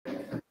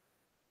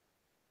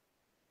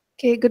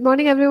Okay, good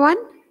morning, everyone.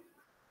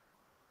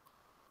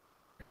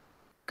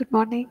 Good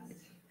morning.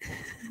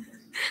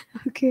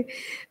 Okay,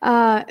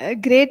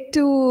 great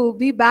to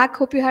be back.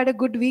 Hope you had a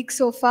good week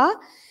so far.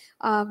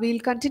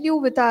 We'll continue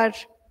with our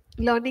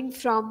learning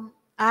from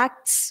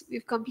Acts.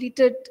 We've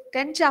completed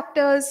 10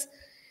 chapters.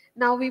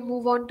 Now we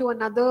move on to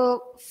another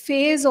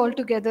phase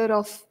altogether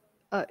of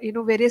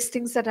various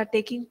things that are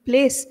taking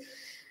place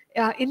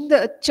in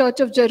the Church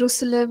of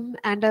Jerusalem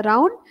and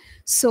around.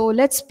 So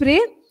let's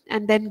pray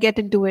and then get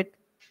into it.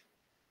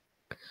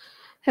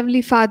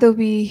 Heavenly Father,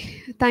 we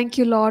thank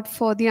you, Lord,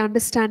 for the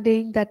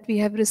understanding that we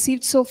have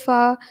received so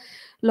far.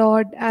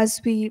 Lord,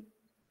 as we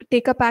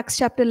take up Acts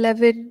chapter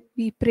 11,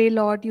 we pray,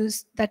 Lord,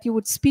 that you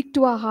would speak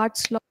to our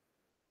hearts, Lord.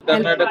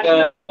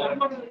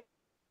 Help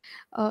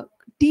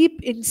deep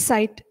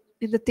insight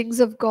in the things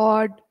of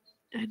God.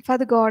 And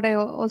Father God, I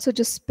also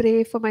just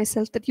pray for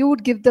myself that you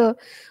would give the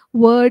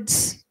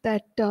words,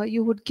 that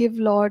you would give,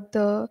 Lord,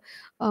 the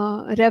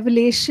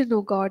revelation,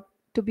 oh God,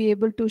 to be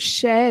able to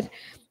share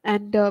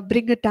and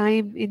bring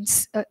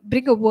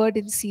a word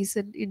in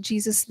season. In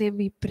Jesus' name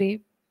we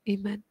pray.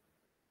 Amen.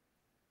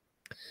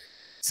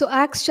 So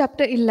Acts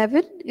chapter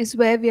 11 is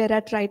where we are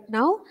at right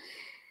now.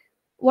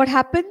 What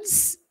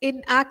happens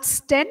in Acts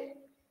 10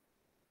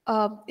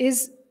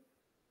 is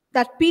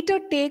that Peter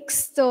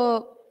takes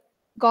the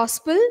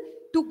gospel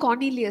to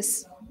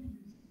Cornelius.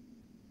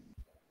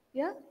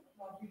 Yeah?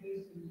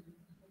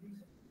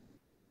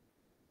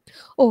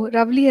 Oh,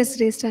 Ravli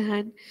has raised her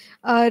hand.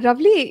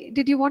 Ravli,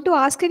 did you want to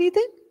ask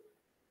anything?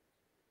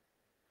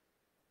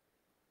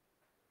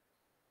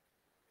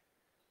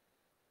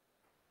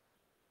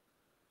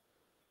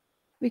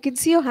 We can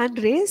see your hand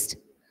raised.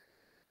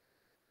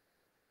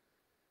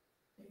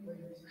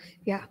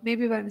 Yeah,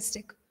 maybe by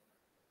mistake.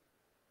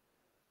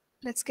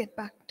 Let's get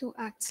back to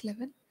Acts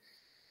 11.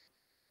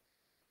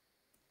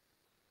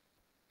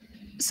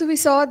 So we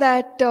saw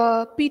that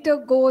Peter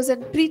goes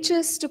and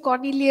preaches to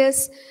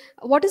Cornelius.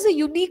 What is the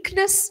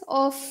uniqueness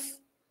of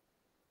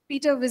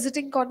Peter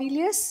visiting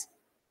Cornelius?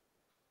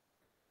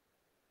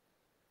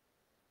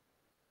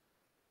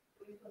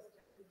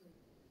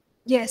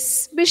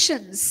 Yes,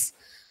 missions.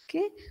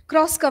 Okay,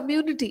 cross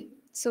community.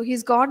 So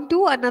he's gone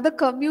to another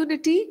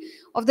community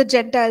of the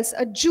Gentiles.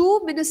 A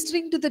Jew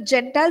ministering to the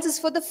Gentiles is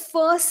for the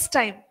first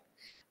time.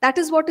 That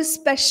is what is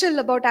special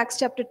about Acts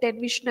chapter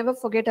 10. We should never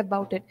forget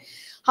about it.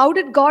 How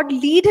did God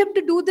lead him to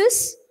do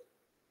this?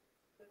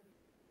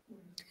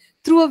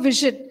 Through a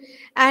vision.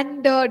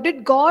 And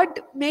did God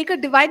make a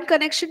divine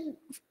connection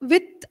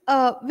with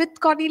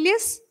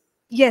Cornelius?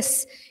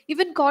 Yes.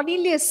 Even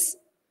Cornelius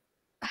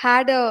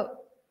had a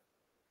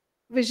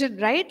vision,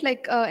 right?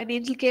 Like an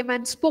angel came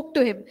and spoke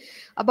to him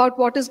about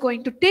what is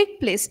going to take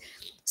place.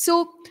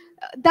 So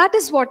that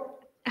is what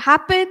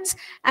happens.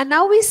 And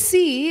now we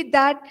see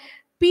that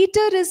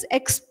Peter is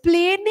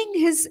explaining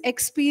his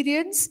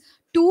experience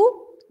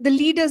to the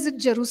leaders in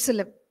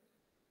Jerusalem.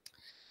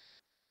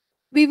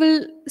 We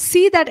will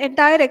see that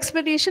entire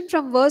explanation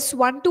from verse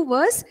 1 to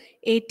verse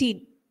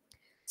 18.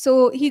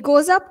 So he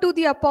goes up to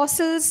the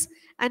apostles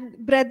and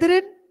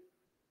brethren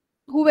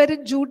who were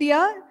in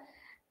Judea.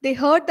 They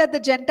heard that the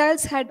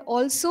Gentiles had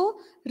also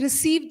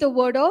received the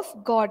word of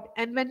God.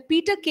 And when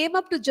Peter came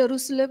up to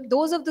Jerusalem,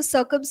 those of the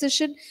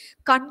circumcision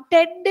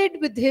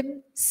contended with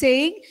him,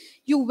 saying,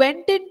 "You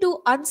went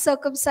into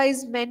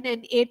uncircumcised men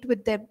and ate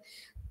with them."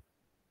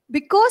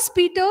 Because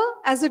Peter,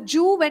 as a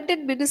Jew, went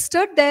and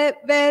ministered, there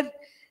were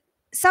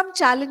some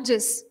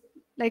challenges.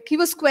 Like he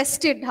was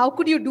questioned, how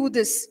could you do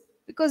this?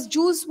 Because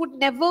Jews would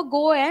never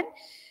go and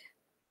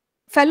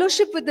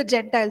fellowship with the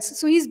Gentiles.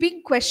 So he's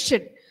being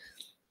questioned.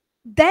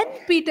 Then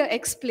Peter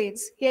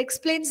explains. He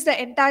explains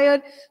the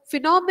entire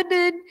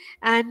phenomenon,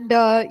 and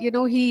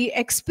he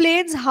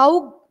explains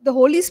how the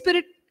Holy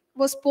Spirit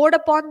was poured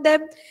upon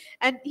them.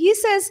 And he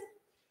says,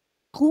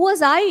 who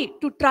was I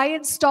to try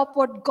and stop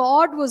what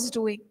God was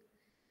doing?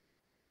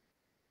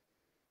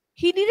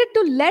 He needed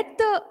to let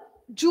the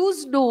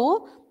Jews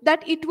know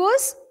that it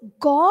was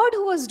God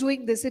who was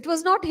doing this. It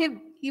was not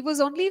him. He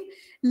was only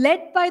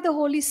led by the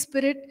Holy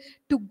Spirit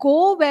to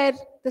go where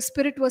the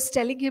Spirit was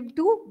telling him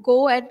to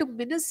go and to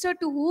minister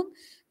to whom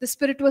the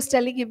Spirit was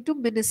telling him to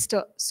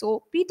minister.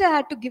 So Peter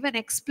had to give an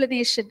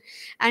explanation,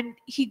 and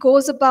he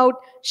goes about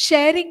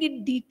sharing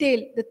in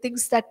detail the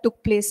things that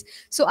took place.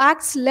 So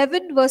Acts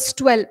 11 verse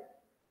 12.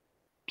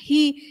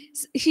 He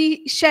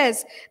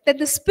shares that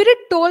the Spirit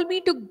told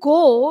me to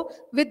go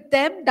with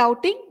them,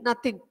 doubting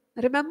nothing.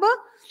 Remember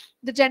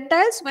the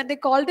Gentiles, when they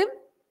called him,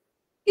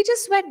 he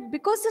just went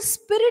because the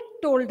Spirit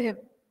told him.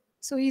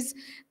 So he's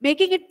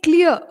making it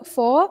clear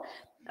for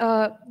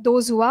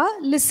those who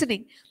are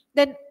listening.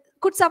 Then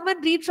could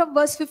someone read from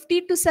verse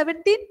 15 to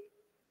 17,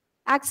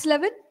 Acts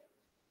 11?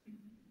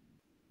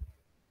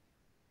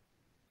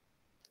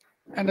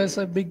 And as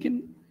I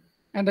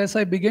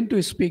began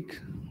to speak,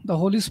 the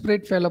Holy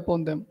Spirit fell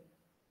upon them,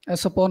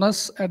 as upon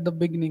us at the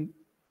beginning.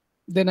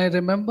 Then I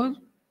remembered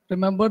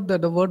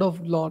that the word of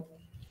Lord,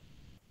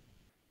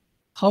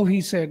 how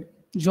he said,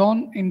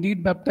 John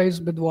indeed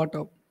baptized with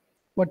water,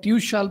 but you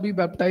shall be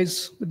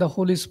baptized with the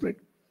Holy Spirit.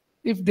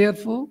 If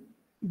therefore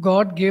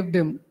God gave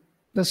them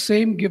the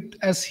same gift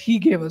as He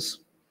gave us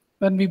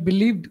when we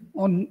believed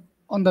on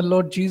the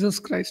Lord Jesus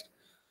Christ.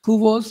 Who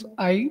was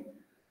I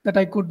that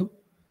I could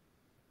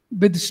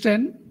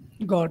withstand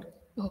God?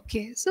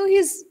 Okay, so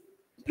he's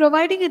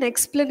providing an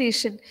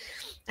explanation,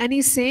 and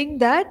he's saying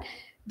that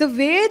the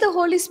way the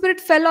Holy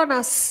Spirit fell on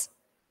us,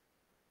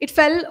 it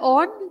fell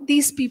on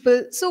these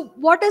people. So,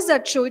 what does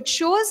that show? It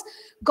shows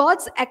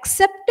God's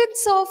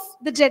acceptance of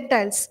the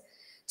Gentiles.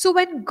 So,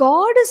 when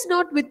God is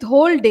not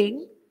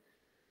withholding,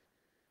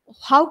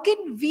 how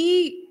can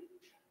we,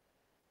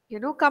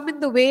 come in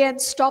the way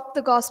and stop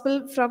the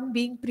gospel from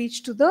being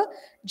preached to the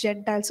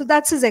Gentiles? So,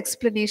 that's his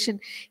explanation.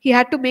 He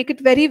had to make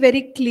it very,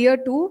 very clear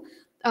to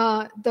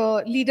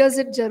the leaders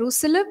in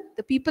Jerusalem,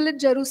 the people in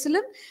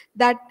Jerusalem,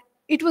 that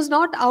it was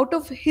not out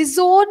of his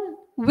own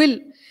will,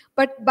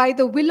 but by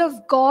the will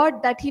of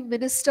God that he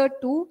ministered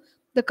to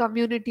the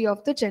community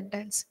of the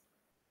Gentiles.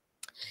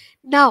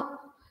 Now,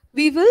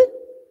 we will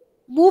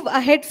move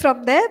ahead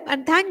from there,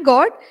 and thank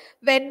God,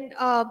 when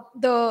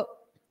the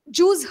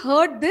Jews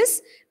heard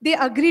this, they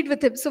agreed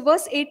with him. So,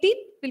 verse 18,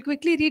 we'll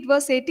quickly read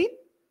verse 18.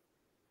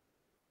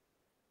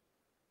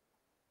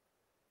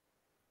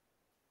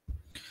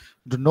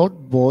 Do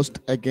not boast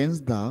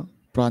against the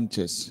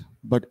branches,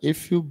 but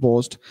if you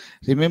boast,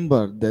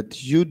 remember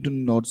that you do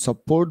not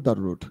support the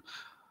root,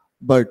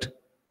 but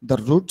the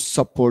roots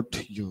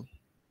support you.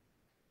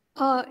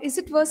 Is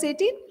it verse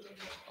 18?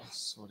 Oh,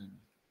 sorry,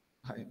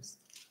 I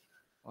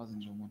was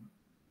in Roman.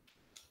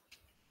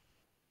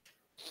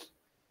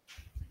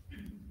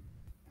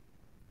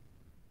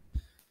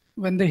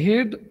 When they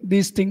heard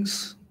these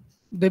things,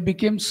 they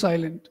became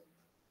silent,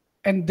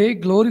 and they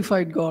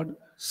glorified God,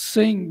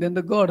 saying, Then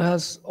the God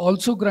has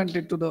also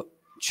granted to the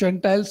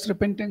Gentiles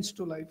repentance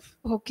to life.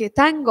 Okay,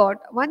 thank God.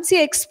 Once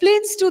he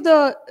explains to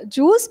the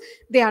Jews,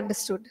 they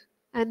understood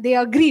and they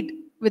agreed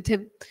with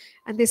him.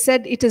 And they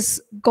said, it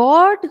is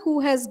God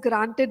who has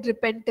granted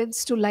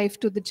repentance to life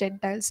to the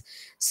Gentiles.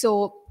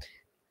 So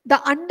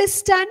the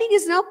understanding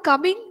is now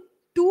coming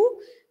to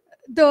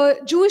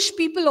the Jewish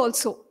people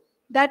also,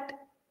 that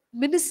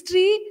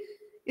ministry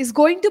is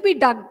going to be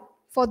done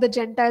for the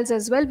Gentiles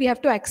as well. We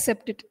have to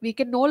accept it. We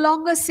can no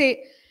longer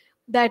say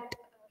that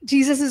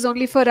Jesus is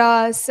only for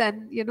us,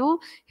 and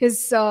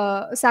his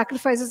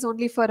sacrifice is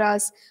only for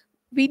us.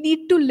 We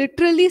need to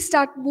literally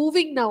start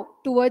moving now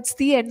towards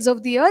the ends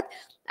of the earth,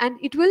 and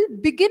it will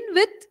begin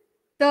with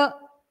the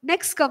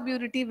next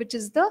community, which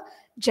is the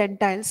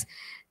Gentiles.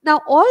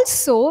 Now,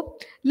 also,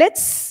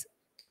 let's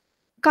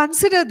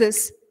consider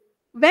this.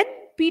 When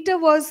Peter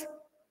was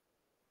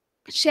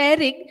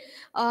sharing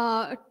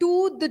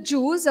to the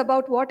Jews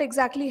about what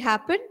exactly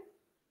happened,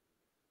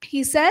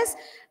 he says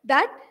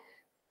that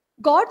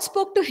God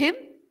spoke to him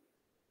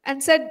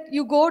and said,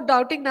 you go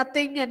doubting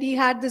nothing. And he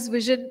had this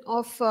vision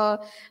of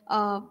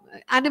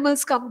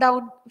animals come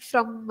down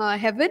from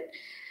heaven.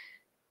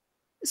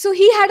 So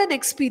he had an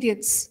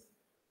experience.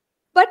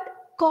 But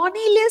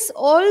Cornelius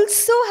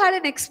also had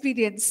an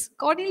experience.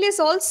 Cornelius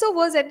also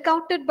was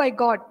encountered by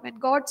God. When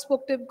God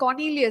spoke to him,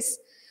 Cornelius,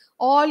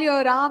 all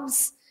your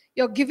alms,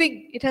 your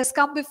giving, it has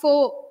come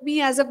before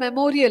me as a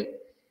memorial.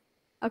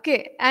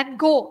 Okay, and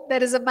go.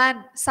 There is a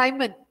man,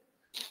 Simon.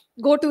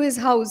 Go to his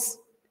house.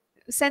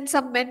 Send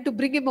some men to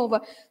bring him over.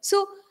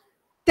 So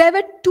there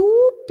were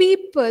two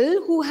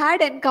people who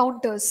had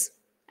encounters,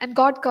 and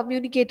God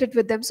communicated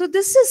with them. So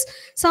this is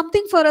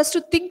something for us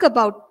to think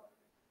about.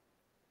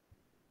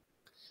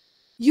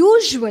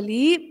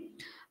 Usually,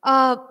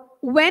 uh,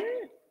 when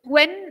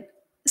when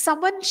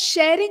someone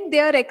sharing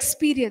their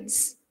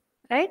experience,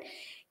 right,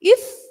 if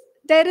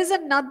there is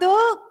another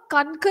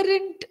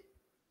concurrent,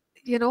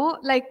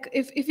 like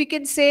if we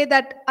can say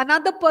that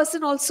another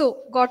person also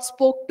God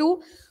spoke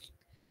to,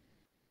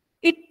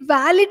 it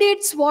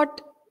validates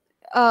what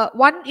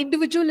one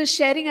individual is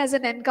sharing as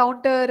an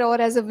encounter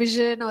or as a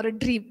vision or a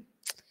dream.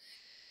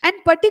 And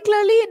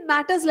particularly in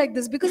matters like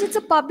this, because it's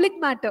a public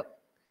matter.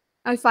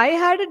 Now, if I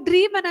had a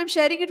dream and I'm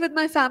sharing it with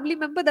my family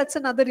member, that's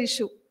another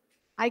issue.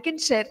 I can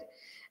share.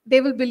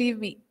 They will believe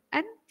me.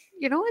 And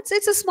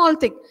it's a small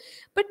thing.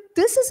 But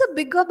this is a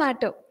bigger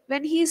matter.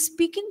 When he is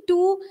speaking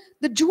to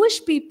the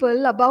Jewish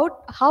people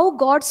about how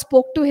God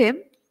spoke to him,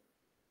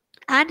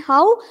 and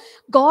how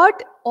God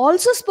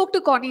also spoke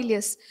to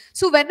Cornelius.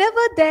 So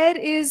whenever there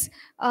is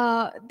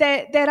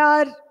there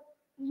are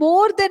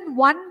more than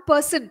one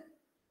person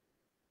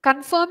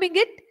confirming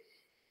it,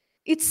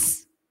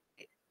 it's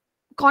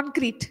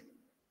concrete.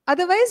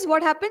 Otherwise,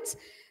 what happens?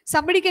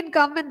 Somebody can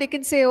come and they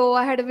can say, oh,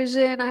 I had a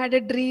vision, I had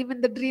a dream,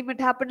 in the dream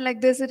it happened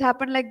like this, it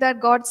happened like that,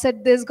 God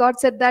said this, God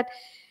said that.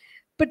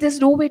 But there's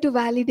no way to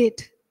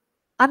validate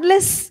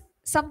unless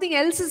something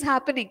else is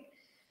happening,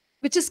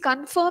 which is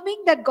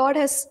confirming that God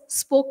has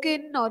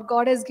spoken or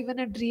God has given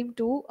a dream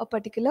to a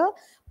particular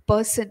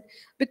person.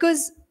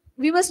 Because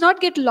we must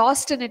not get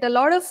lost in it. A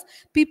lot of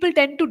people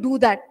tend to do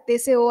that. They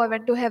say, oh, I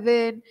went to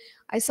heaven,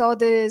 I saw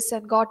this,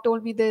 and God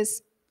told me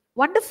this.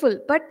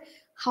 Wonderful. But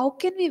how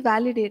can we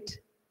validate?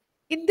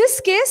 In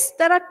this case,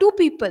 there are two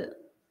people.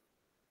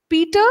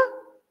 Peter,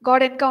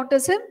 God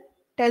encounters him,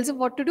 tells him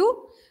what to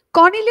do.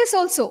 Cornelius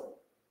also.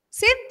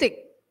 Same thing.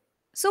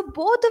 So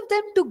both of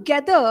them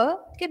together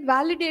can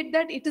validate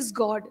that it is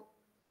God.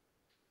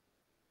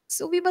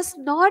 So we must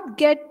not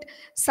get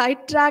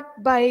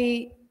sidetracked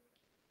by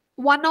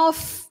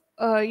one-off,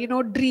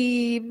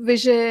 dream,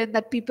 vision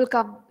that people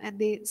come and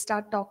they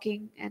start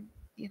talking and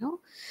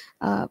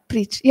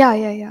preach.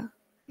 Yeah.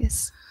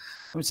 Yes.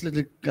 It's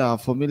little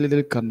for me,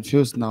 little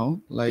confused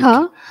now. Like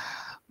Huh?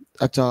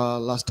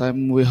 last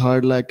time we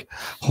heard like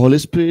Holy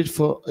Spirit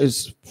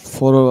is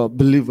for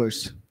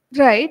believers.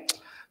 Right.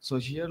 So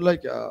here,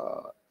 like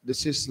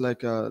this is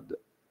like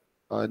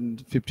in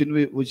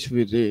 15 which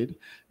we read,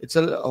 it's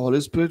a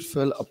Holy Spirit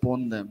fell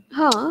upon them.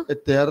 Huh?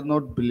 They are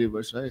not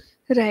believers, right?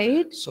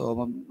 Right.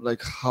 So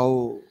like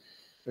how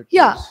it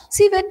Yeah. is.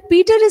 See, when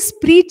Peter is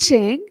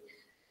preaching,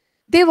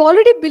 they've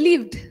already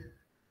believed.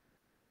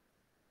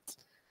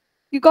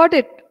 You got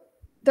it.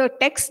 The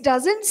text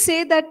doesn't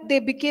say that they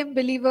became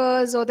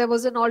believers or there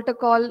was an altar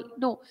call.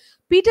 No.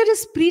 Peter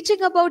is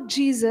preaching about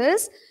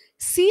Jesus.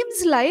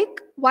 Seems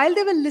like while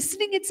they were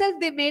listening itself,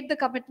 they made the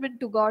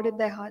commitment to God in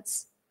their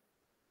hearts.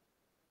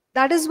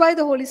 That is why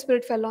the Holy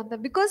Spirit fell on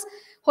them, because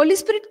Holy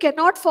Spirit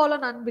cannot fall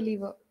on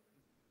unbeliever.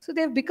 So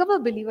they've become a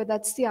believer.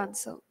 That's the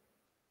answer.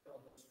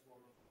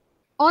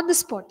 On the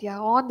spot. Yeah,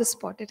 on the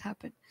spot it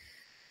happened.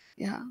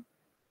 Yeah.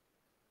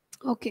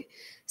 Okay.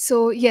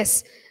 So,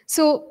 yes.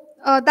 So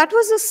that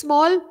was a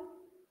small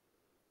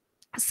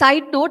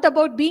side note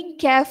about being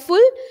careful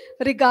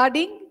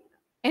regarding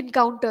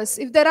encounters.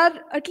 If there are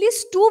at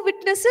least two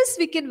witnesses,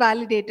 we can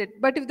validate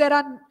it. But if there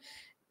are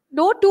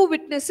no two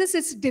witnesses,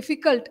 it's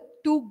difficult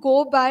to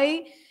go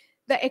by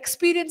the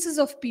experiences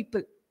of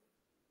people.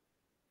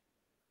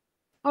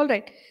 All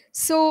right.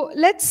 So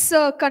let's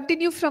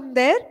continue from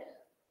there.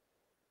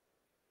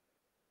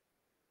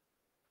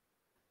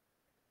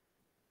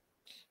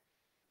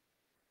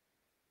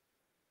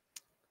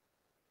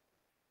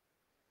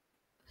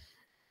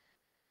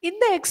 In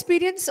the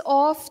experience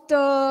of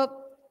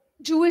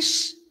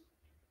Jewish,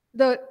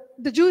 the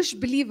Jewish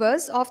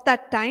believers of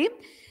that time,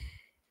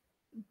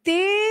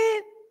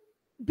 they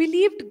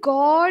believed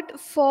God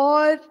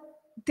for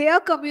their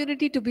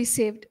community to be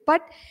saved.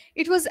 But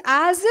it was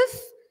as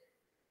if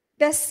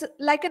there's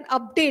like an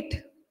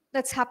update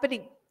that's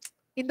happening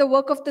in the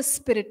work of the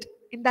Spirit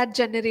in that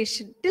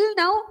generation. Till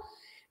now,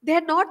 they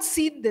had not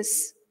seen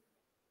this,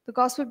 the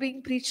gospel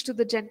being preached to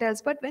the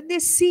Gentiles. But when they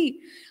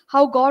see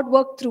how God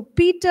worked through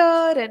Peter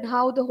and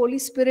how the Holy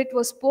Spirit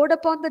was poured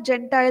upon the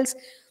Gentiles,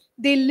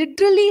 they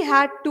literally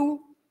had to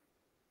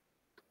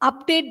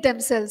update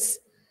themselves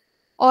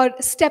or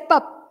step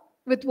up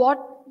with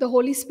what the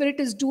Holy Spirit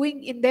is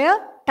doing in their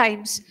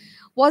times.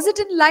 Was it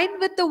in line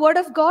with the word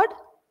of God?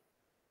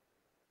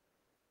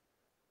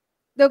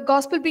 The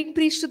gospel being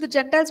preached to the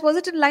Gentiles, was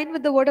it in line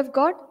with the word of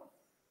God?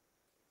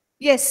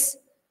 Yes.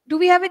 Do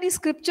we have any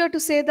scripture to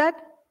say that?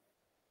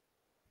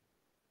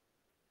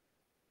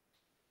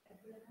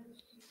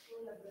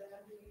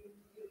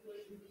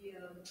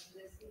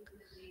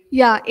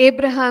 Yeah,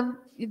 Abraham,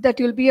 that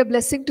you'll be a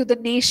blessing to the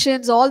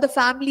nations, all the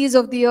families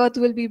of the earth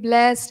will be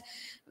blessed.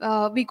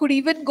 We could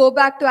even go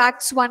back to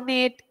Acts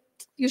 1:8.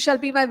 You shall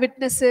be my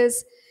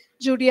witnesses,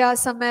 Judea,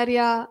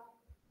 Samaria,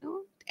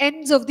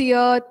 ends of the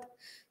earth.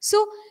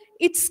 So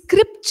it's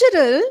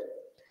scriptural,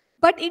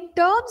 but in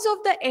terms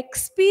of the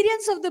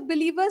experience of the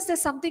believers,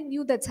 there's something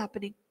new that's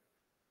happening.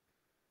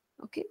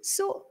 Okay,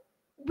 so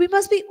we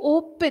must be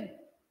open.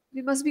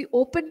 We must be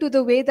open to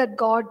the way that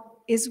God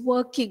is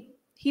working.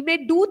 He may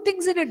do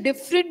things in a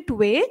different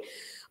way,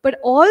 but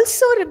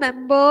also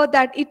remember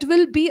that it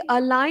will be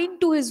aligned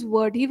to His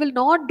word. He will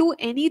not do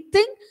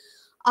anything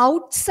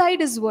outside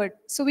His word.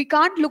 So we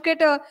can't look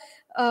at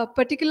a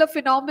particular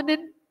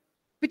phenomenon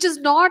which is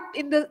not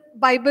in the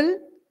Bible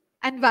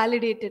and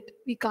validate it.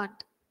 We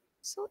can't.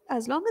 So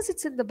as long as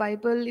it's in the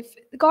Bible, if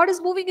God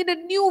is moving in a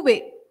new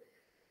way,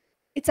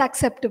 it's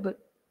acceptable.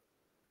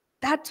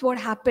 That's what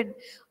happened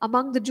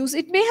among the Jews.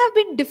 It may have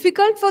been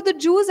difficult for the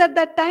Jews at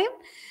that time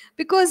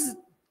because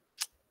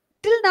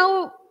till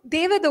now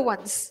they were the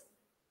ones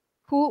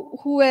who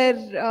were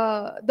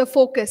the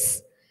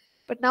focus.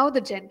 But now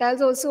the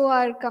Gentiles also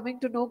are coming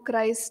to know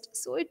Christ.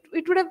 So it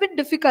would have been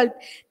difficult.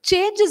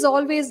 Change is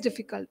always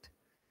difficult.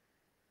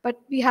 But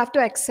we have to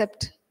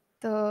accept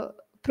the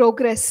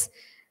progress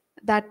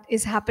that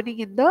is happening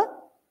in the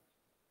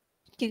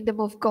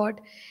kingdom of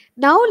God.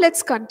 Now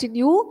let's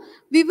continue.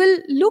 We will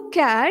look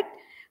at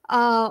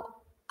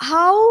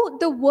how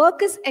the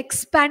work is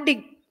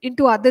expanding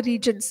into other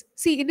regions.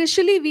 See,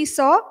 initially we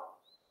saw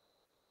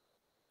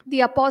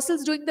the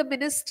apostles doing the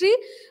ministry.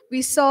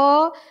 We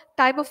saw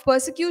time of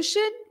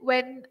persecution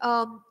when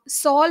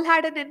Saul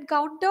had an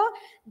encounter.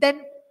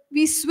 Then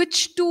we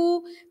switched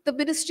to the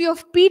ministry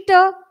of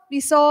Peter. We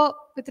saw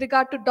with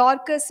regard to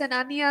Dorcas and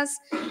Aeneas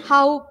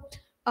how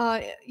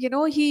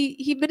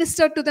he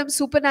ministered to them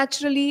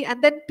supernaturally,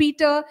 and then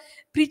Peter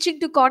preaching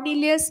to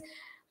Cornelius.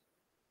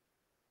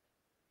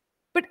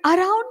 But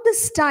around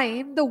this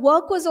time, the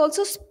work was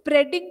also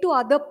spreading to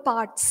other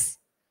parts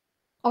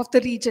of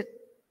the region.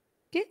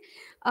 Okay,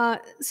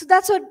 so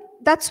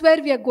that's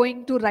where we are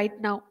going to right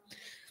now.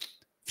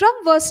 From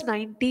verse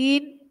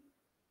 19,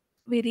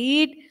 we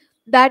read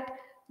that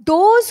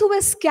those who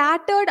were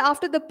scattered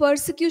after the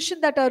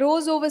persecution that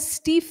arose over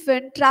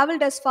Stephen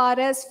traveled as far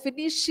as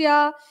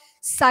Phoenicia,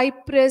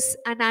 Cyprus,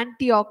 and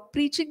Antioch,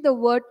 preaching the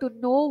word to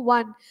no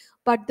one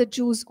but the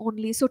Jews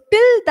only. So,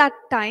 till that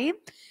time,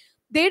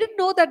 they didn't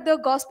know that the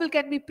gospel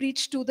can be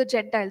preached to the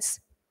Gentiles.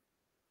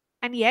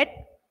 And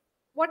yet,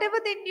 whatever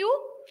they knew,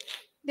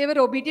 they were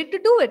obedient to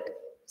do it.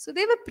 So,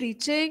 they were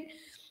preaching.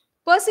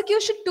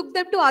 Persecution took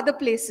them to other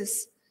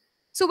places.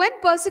 So,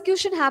 when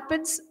persecution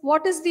happens,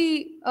 what is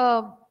the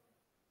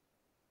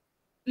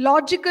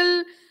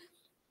logical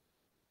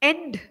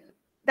end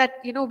that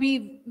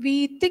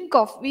we think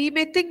of? We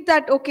may think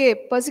that, okay,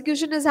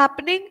 persecution is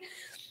happening,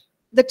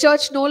 the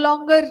church no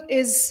longer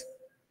is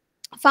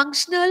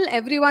functional,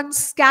 everyone's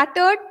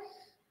scattered,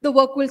 the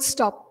work will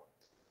stop.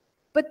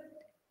 But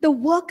the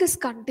work is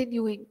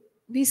continuing.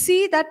 We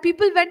see that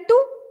people went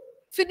to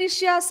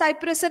Phoenicia,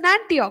 Cyprus, and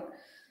Antioch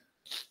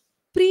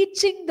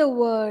preaching the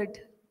word,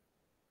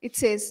 it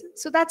says.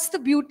 So that's the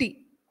beauty.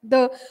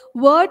 The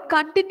word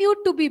continued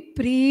to be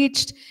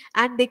preached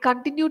and they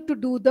continued to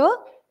do the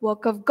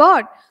work of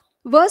God.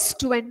 Verse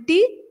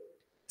 20,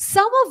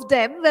 some of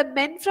them were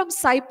men from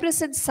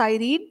Cyprus and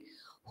Cyrene,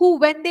 who,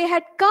 when they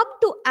had come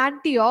to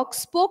Antioch,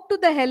 spoke to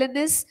the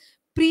Hellenists,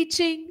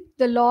 preaching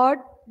the Lord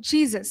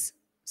Jesus.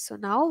 So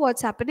now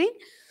what's happening?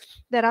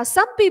 There are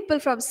some people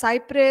from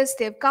Cyprus,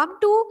 they've come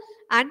to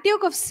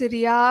Antioch of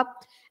Syria,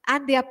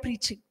 and they are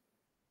preaching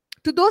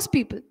to those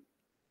people.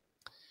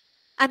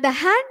 And the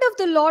hand of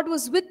the Lord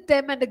was with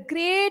them, and a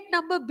great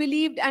number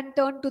believed and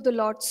turned to the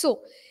Lord.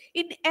 So,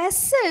 in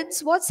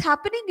essence, what's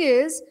happening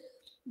is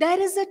there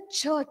is a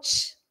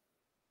church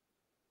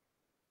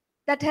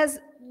that has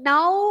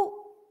now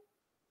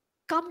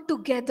come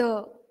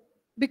together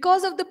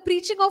because of the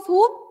preaching of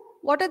whom?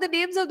 What are the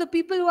names of the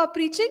people who are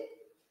preaching?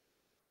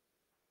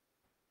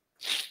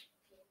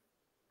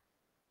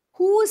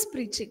 Who is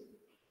preaching?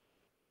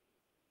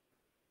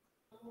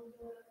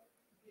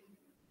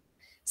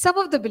 Some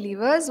of the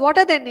believers. What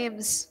are their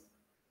names?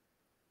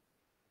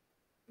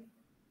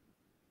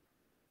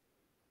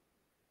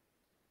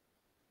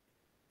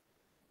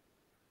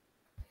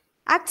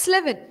 Acts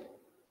 11,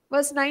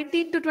 verse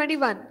 19 to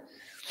 21.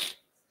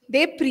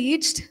 They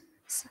preached.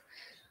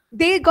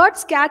 They got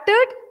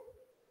scattered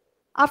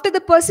after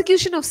the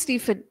persecution of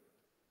Stephen.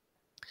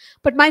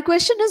 But my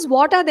question is,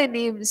 what are their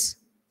names?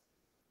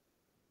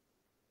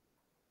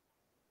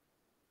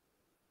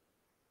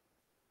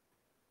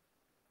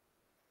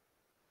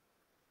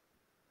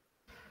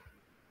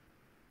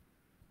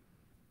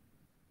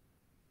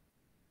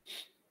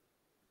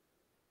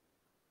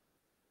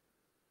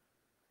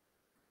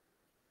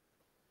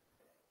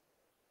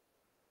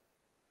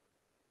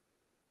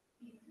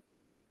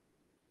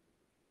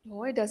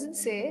 No, it doesn't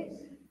say.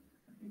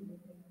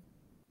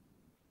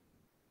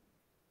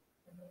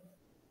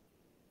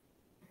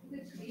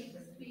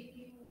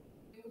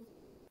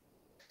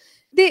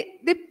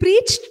 They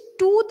preached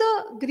to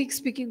the Greek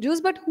speaking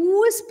Jews, but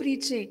who is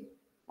preaching?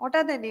 What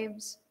are their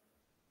names?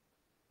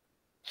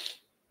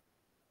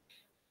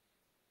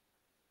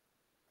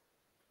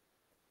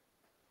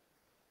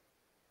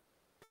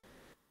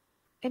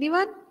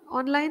 Anyone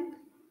online?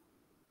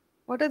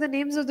 What are the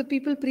names of the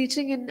people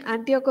preaching in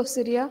Antioch of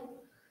Syria?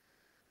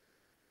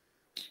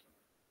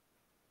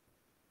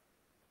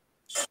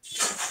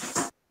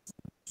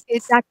 Hey,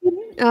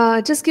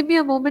 Jackin, just give me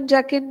a moment,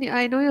 Jackin.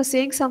 I know you're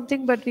saying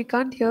something, but we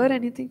can't hear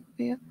anything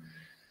here.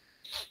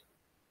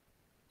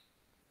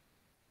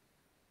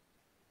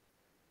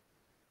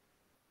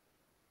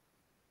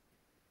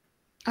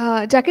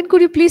 Jackin,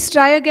 could you please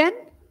try again?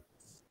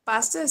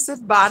 Pastor, is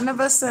it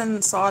Barnabas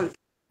and Saul?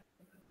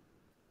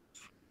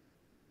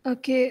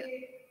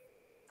 Okay.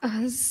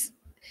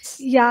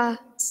 Yeah.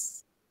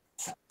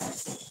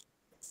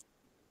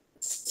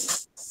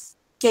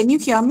 Can you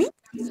hear me?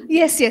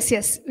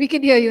 Yes. We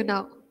can hear you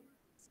now.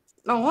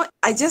 No,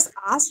 I just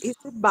asked, is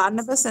it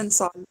Barnabas and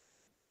Saul?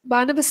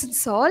 Barnabas and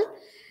Saul?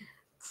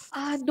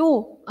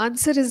 No.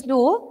 Answer is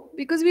no,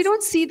 because we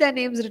don't see their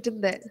names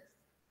written there.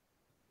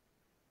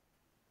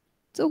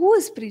 So who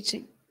is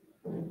preaching?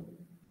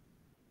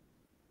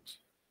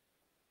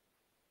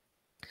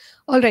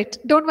 All right.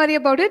 Don't worry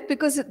about it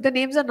because the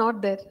names are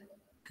not there.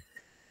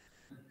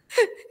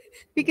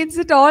 We can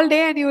sit all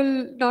day and you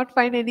will not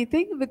find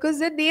anything because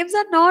the names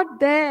are not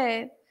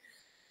there.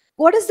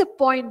 What is the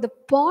point? The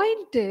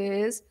point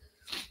is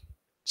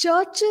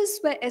churches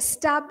were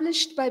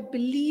established by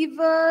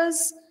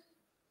believers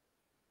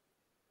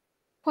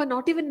who are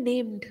not even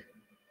named.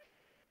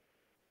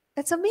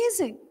 That's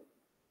amazing.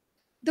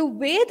 The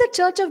way the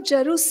church of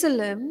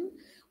Jerusalem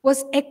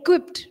was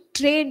equipped,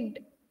 trained,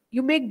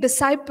 you make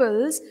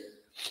disciples,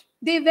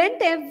 they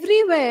went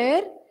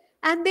everywhere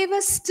and they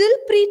were still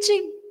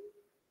preaching.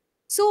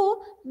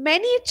 So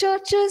many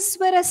churches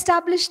were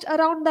established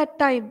around that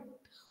time.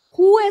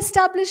 Who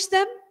established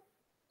them?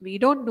 We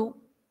don't know.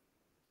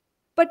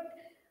 But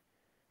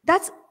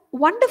that's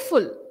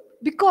wonderful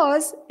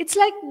because it's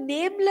like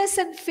nameless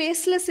and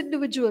faceless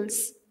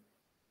individuals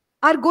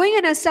are going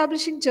and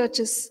establishing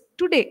churches.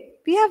 Today,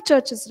 we have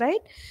churches, right?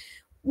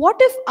 What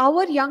if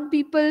our young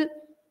people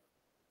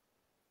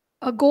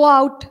go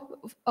out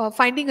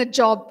finding a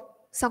job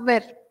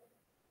somewhere?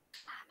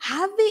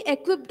 Have we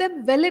equipped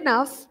them well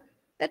enough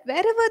that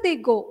wherever they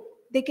go,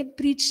 they can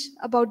preach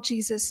about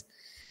Jesus?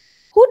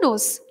 Who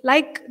knows?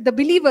 Like the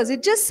believers,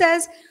 it just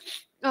says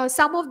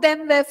some of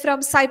them were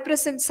from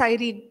Cyprus and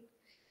Cyrene.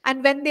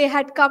 And when they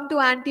had come to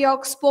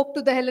Antioch, spoke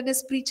to the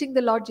Hellenists, preaching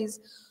the Lord Jesus.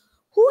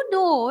 Who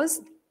knows?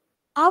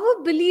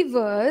 Our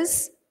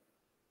believers,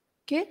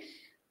 okay,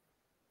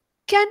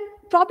 can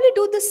probably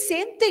do the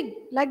same thing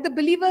like the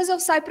believers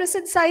of Cyprus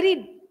and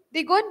Cyrene.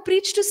 They go and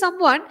preach to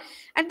someone,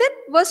 and then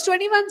verse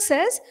 21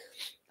 says,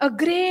 a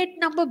great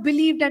number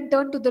believed and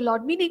turned to the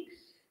Lord, meaning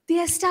the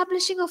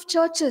establishing of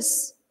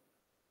churches.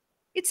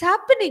 It's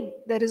happening.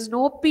 There is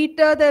no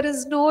Peter, there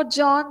is no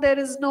John, there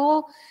is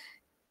no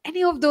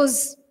any of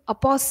those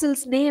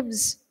apostles'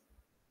 names.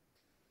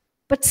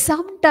 But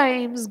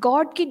sometimes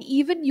God can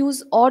even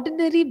use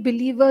ordinary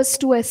believers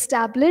to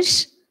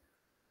establish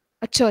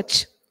a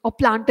church or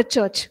plant a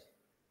church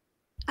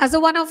as a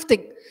one-off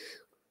thing.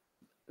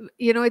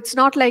 It's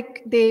not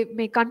like they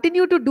may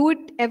continue to do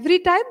it every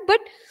time, but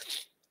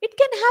it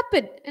can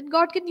happen. And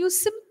God can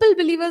use simple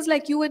believers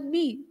like you and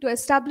me to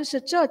establish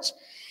a church.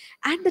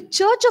 And the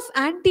church of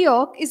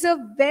Antioch is a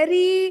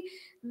very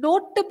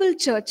notable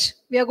church.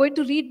 We are going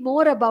to read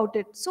more about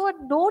it. So, a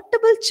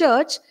notable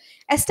church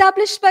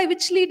established by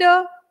which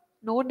leader?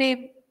 No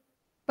name.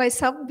 By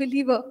some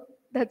believer.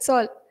 That's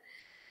all.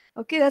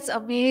 Okay, that's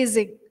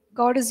amazing.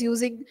 God is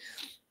using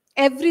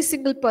every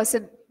single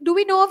person. Do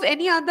we know of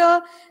any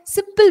other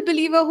simple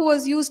believer who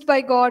was used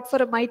by God for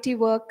a mighty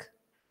work?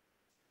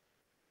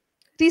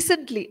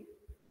 Recently,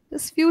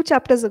 just few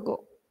chapters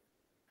ago.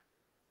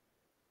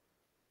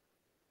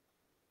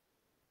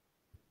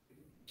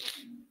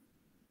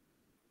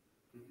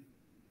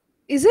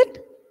 Is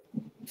it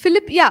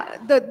Philip? Yeah,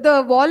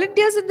 the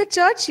volunteers in the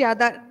church. Yeah,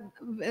 that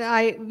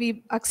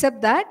we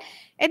accept that.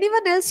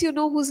 Anyone else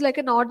who's like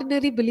an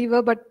ordinary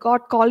believer, but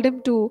God called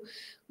him to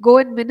go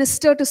and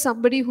minister to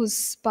somebody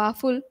who's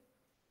powerful?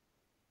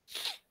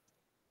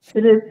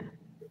 Philip.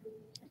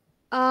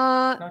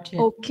 Not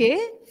yet.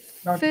 Okay,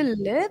 Not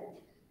Philip.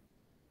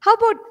 How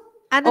about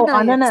Oh,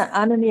 Ananias?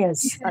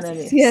 Ananias.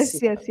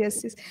 Ananias.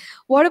 Yes.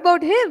 What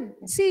about him?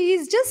 See,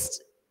 he's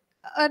just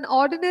an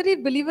ordinary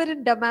believer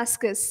in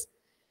Damascus,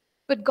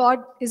 but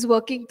God is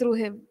working through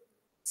him.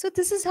 So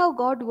this is how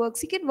God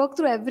works. He can work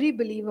through every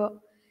believer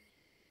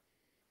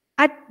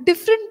at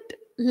different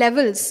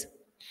levels.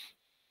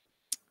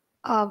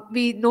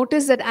 We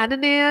notice that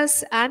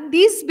Ananias and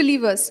these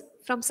believers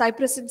from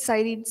Cyprus and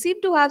Cyrene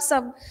seem to have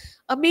some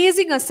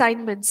amazing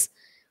assignments.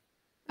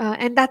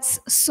 And that's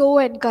so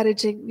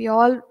encouraging. We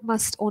all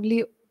must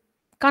only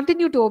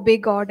continue to obey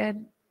God,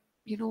 and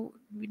we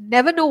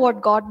never know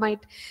what God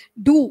might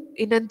do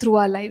in and through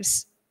our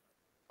lives.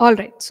 All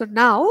right, so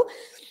now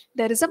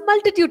there is a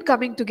multitude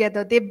coming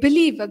together. They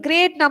believe, a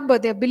great number.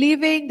 They're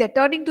believing, they're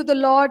turning to the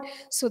Lord.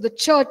 So the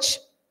church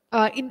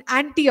in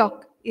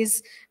Antioch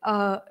is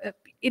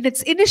in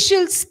its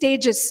initial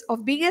stages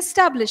of being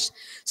established.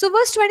 So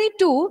verse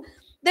 22,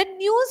 the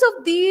news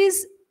of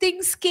these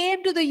things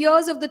came to the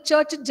ears of the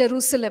church in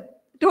Jerusalem.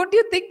 Don't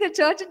you think the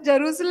church in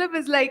Jerusalem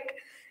is like,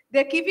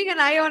 they're keeping an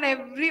eye on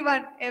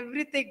everyone,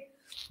 everything.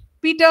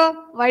 Peter,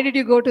 why did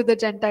you go to the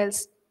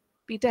Gentiles?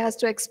 Peter has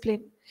to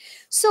explain.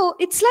 So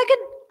it's like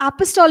an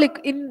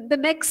apostolic. In the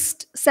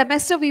next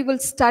semester, we will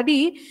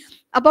study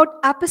about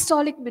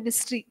apostolic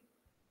ministry,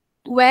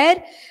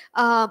 where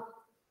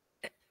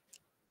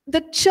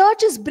the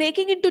church is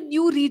breaking into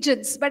new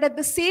regions, but at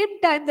the same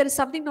time, there is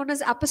something known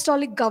as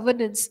apostolic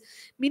governance,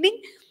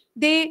 meaning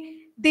they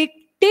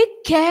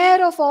take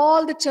care of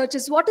all the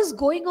churches. What is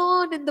going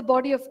on in the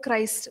body of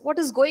Christ? What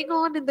is going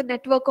on in the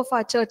network of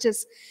our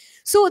churches?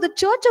 So the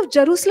church of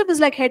Jerusalem is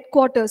like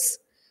headquarters.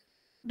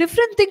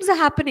 Different things are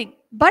happening,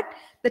 but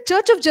the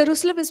church of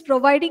Jerusalem is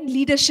providing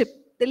leadership.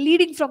 They're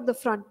leading from the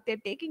front. They're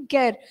taking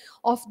care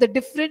of the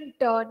different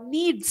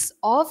needs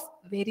of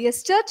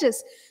various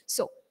churches.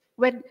 So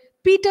when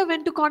Peter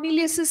went to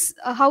Cornelius's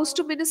house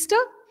to minister,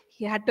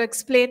 he had to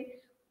explain,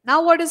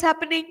 now what is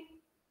happening?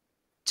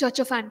 Church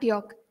of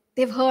Antioch.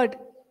 They've heard,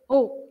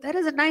 oh, there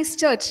is a nice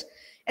church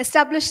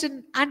established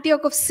in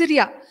Antioch of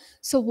Syria.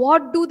 So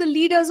what do the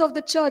leaders of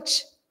the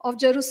church of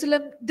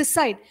Jerusalem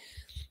decide?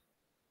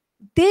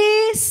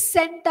 They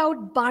sent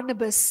out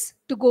Barnabas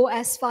to go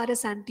as far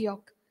as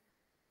Antioch.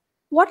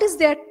 What is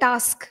their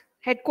task?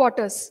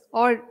 Headquarters,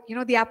 or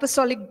the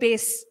apostolic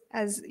base,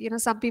 as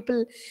some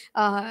people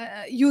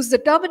use the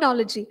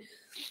terminology.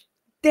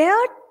 Their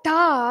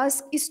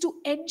task is to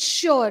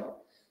ensure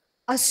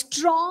a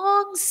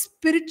strong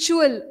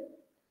spiritual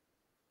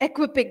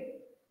equipping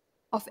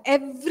of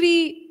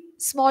every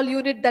small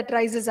unit that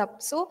rises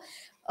up. So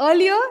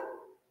earlier,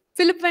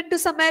 Philip went to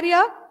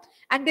Samaria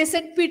and they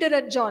sent Peter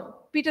and John.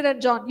 Peter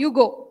and John, you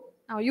go.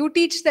 Now you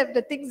teach them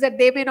the things that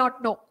they may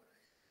not know.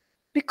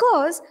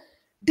 Because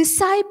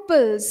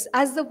disciples,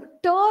 as the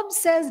term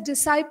says,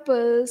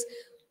 disciples,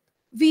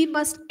 we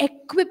must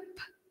equip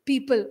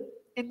people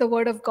in the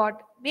word of God.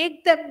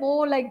 Make them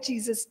more like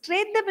Jesus.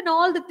 Train them in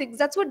all the things.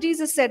 That's what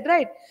Jesus said,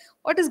 right?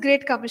 What is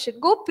Great Commission?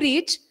 Go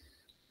preach,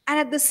 and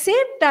at the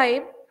same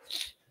time,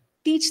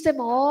 teach them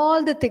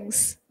all the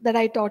things that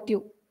I taught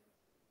you.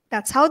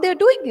 That's how they're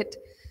doing it.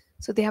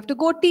 So they have to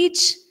go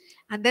teach,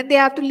 and then they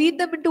have to lead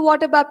them into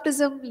water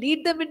baptism,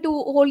 lead them into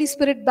Holy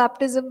Spirit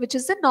baptism, which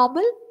is the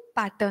normal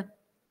pattern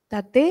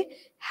that they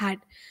had.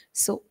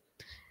 So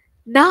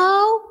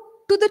now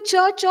to the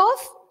church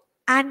of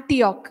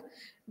Antioch.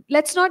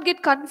 Let's not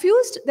get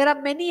confused. There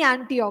are many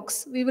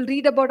Antiochs. We will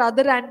read about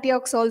other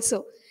Antiochs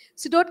also.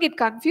 So don't get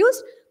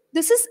confused.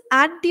 This is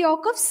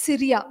Antioch of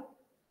Syria.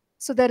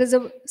 So there is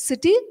a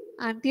city,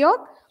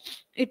 Antioch.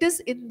 It is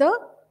in the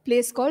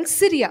place called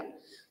Syria.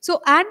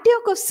 So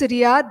Antioch of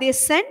Syria, they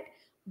sent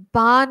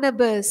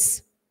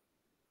Barnabas.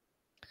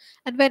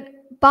 And when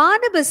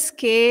Barnabas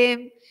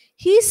came,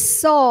 he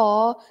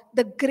saw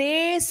the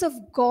grace of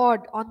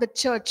God on the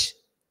church.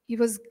 He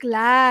was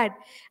glad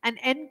and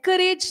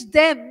encouraged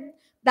them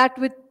that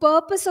with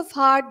purpose of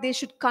heart they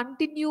should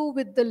continue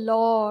with the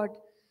Lord.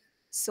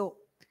 So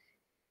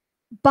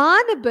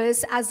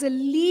Barnabas, as a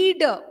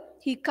leader,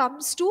 he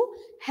comes to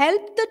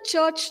help the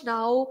church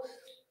now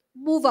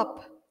move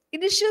up.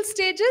 Initial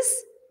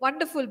stages,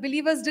 wonderful.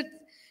 Believers did,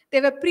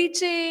 they were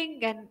preaching,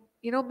 and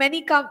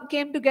many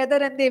came together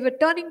and they were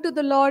turning to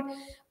the Lord.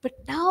 But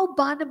now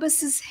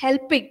Barnabas is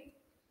helping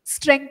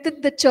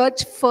strengthen the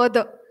church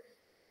further.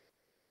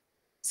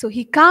 So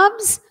he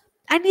comes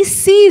and he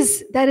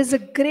sees there is a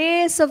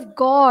grace of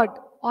God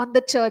on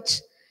the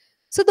church.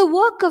 So the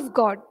work of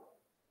God,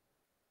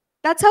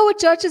 that's how a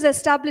church is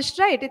established,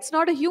 right? It's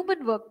not a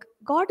human work.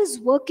 God is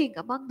working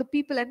among the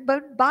people. And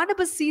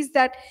Barnabas sees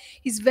that,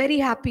 he's very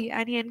happy,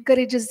 and he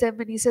encourages them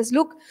and he says,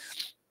 look,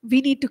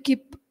 we need to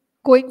keep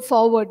going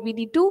forward. We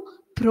need to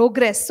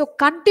progress. So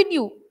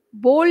continue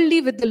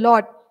boldly with the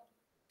Lord.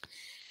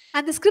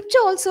 And the scripture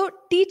also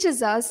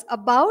teaches us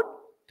about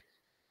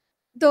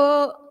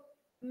the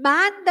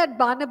man that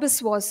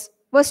Barnabas was.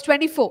 Verse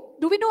 24.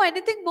 Do we know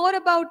anything more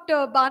about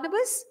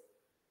Barnabas?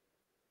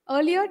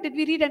 Earlier, did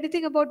we read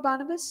anything about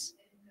Barnabas?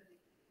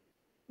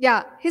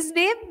 Yeah, his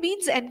name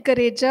means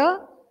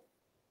encourager.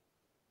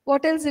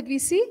 What else did we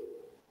see?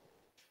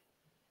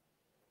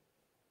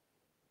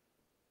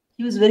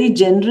 He was very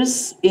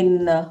generous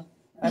in,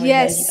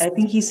 Yes. I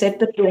think he set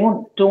the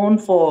tone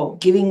for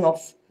giving of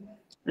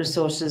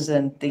resources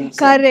and things.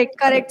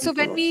 Correct. So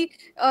when we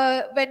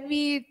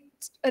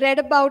read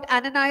about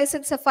Ananias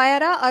and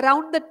Sapphira,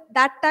 around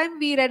that time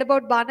we read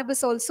about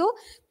Barnabas also,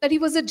 that he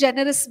was a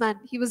generous man.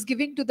 He was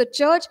giving to the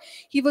church.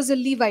 He was a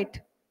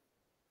Levite.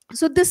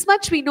 So this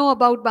much we know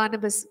about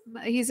Barnabas.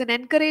 He's an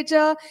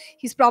encourager.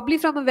 He's probably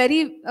from a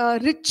very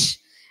rich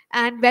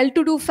and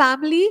well-to-do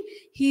family.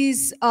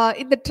 He's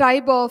in the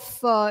tribe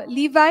of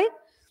Levi,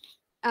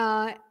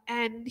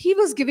 and he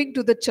was giving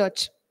to the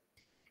church.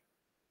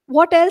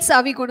 What else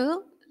are we going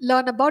to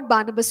learn about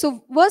Barnabas?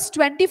 So verse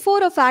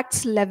 24 of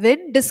Acts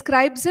 11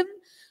 describes him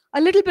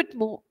a little bit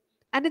more.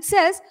 And it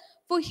says,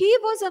 for he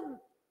was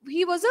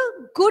a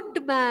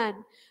good man,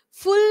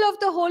 full of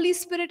the Holy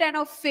Spirit and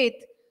of faith,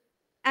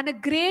 and a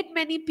great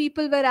many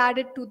people were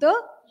added to the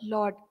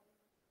Lord.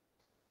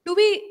 Do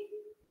we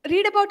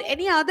read about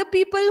any other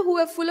people who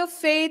are full of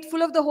faith,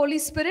 full of the Holy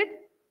Spirit?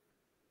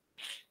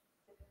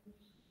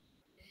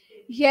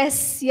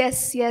 Yes.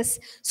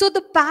 So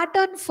the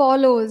pattern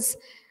follows.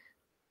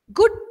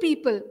 Good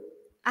people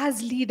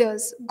as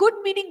leaders. Good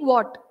meaning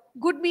what?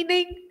 Good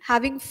meaning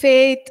having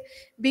faith,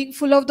 being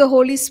full of the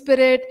Holy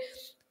Spirit.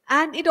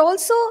 And it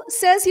also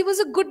says he was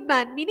a good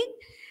man, meaning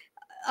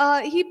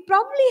he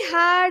probably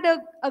had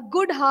a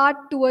good heart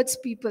towards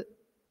people,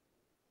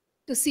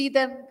 to see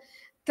them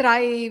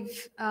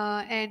thrive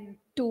and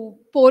to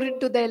pour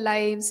into their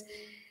lives.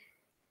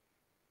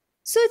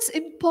 So it's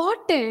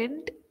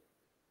important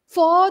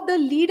for the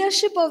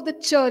leadership of the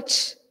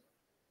church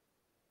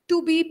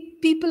to be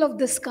people of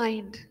this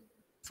kind,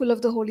 full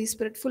of the Holy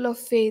Spirit, full of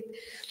faith,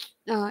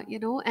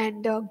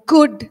 and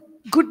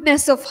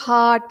goodness of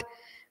heart.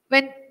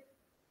 When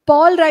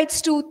Paul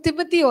writes to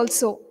Timothy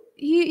also,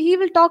 he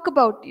will talk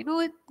about,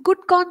 good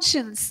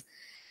conscience.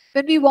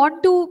 When we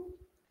want to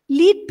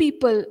lead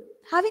people,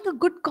 having a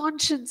good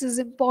conscience is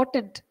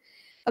important.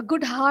 A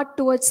good heart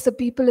towards the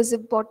people is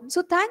important.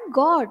 So thank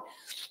God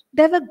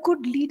there were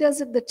good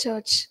leaders in the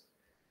church.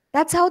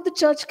 That's how the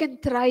church can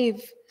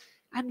thrive.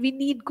 And we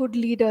need good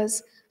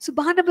leaders. So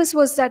Barnabas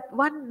was that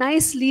one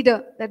nice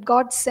leader that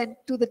God sent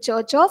to the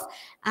church of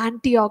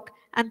Antioch.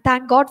 And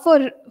thank God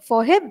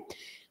for him.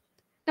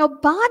 Now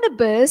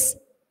Barnabas,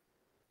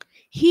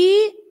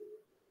 he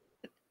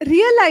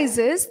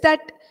realizes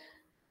that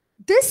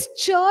this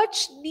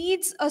church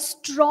needs a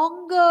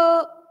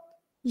stronger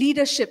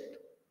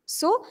leadership.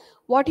 So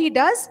what he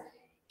does,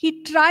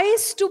 he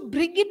tries to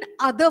bring in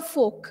other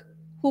folk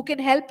who can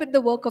help in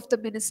the work of the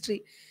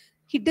ministry.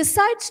 He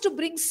decides to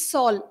bring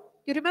Saul.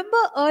 You remember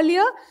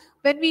earlier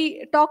when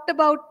we talked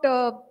about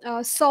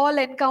Saul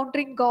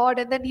encountering God,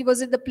 and then he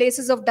was in the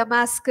places of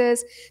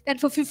Damascus. Then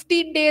for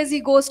 15 days he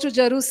goes to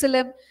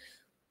Jerusalem.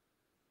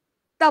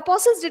 The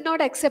apostles did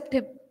not accept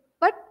him.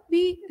 But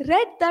we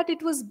read that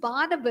it was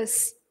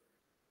Barnabas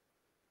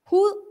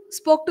who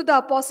spoke to the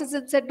apostles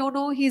and said,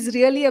 no, he's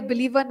really a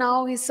believer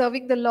now. He's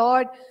serving the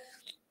Lord.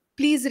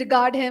 Please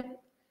regard him.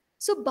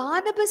 So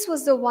Barnabas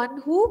was the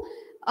one who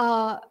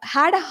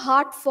had a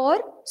heart for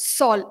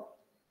Saul.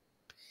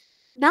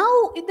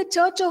 Now in the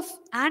church of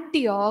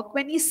Antioch,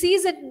 when he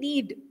sees a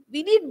need,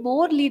 we need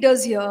more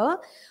leaders here.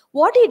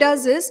 What he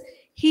does is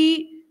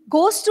he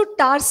goes to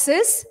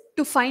Tarsus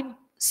to find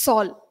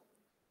Saul.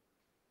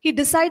 He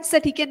decides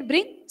that he can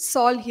bring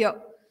Saul here.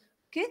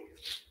 Okay.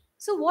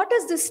 So what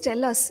does this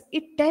tell us?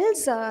 It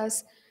tells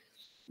us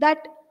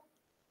that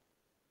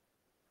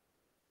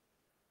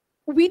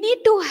we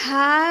need to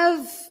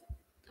have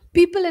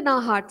people in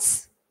our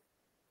hearts.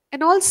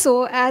 And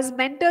also as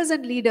mentors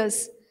and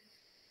leaders,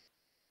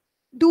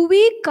 do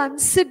we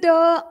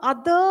consider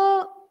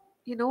other,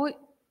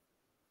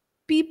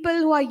 people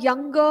who are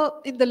younger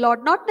in the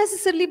Lord, not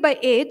necessarily by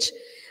age,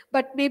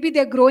 but maybe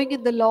they're growing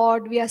in the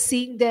Lord. We are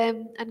seeing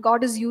them and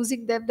God is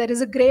using them. There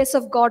is a grace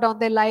of God on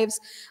their lives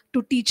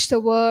to teach the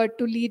word,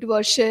 to lead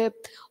worship,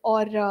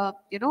 or,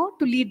 to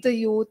lead the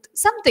youth,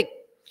 something.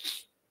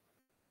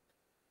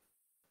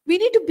 We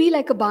need to be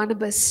like a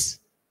Barnabas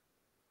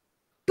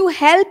to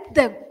help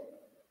them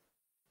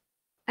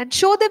and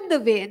show them the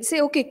way and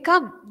say, okay,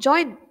 come,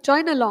 join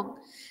along.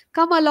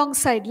 Come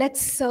alongside.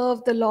 Let's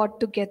serve the Lord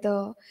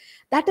together.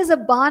 That is a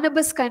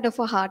Barnabas kind of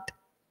a heart.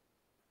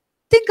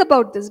 Think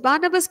about this.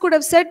 Barnabas could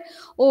have said,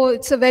 oh,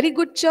 it's a very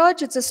good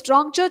church. It's a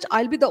strong church.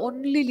 I'll be the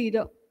only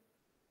leader.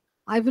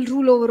 I will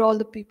rule over all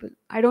the people.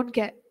 I don't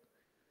care.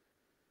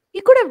 He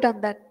could have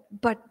done that.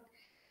 But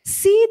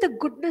see the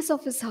goodness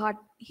of his heart.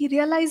 He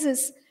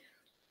realizes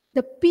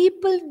the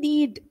people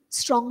need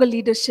stronger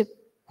leadership.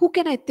 Who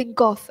can I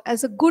think of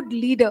as a good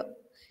leader?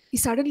 He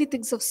suddenly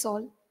thinks of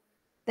Saul.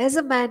 There's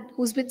a man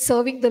who's been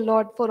serving the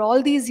Lord for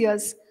all these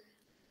years.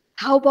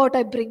 How about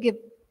I bring him?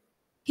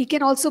 He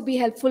can also be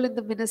helpful in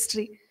the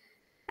ministry.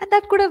 And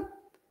that could have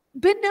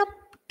been a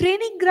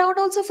training ground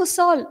also for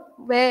Saul,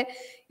 where,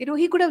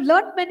 he could have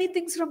learned many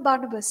things from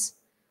Barnabas.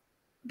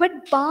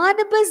 But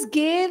Barnabas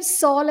gave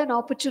Saul an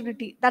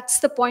opportunity. That's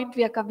the point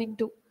we are coming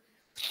to.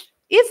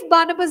 If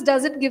Barnabas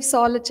doesn't give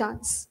Saul a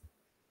chance,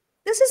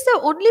 this is the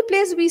only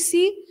place we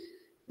see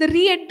the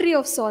re-entry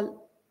of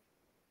Saul.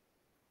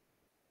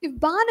 If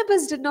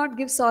Barnabas did not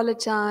give Saul a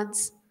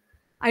chance,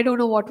 I don't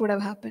know what would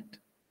have happened.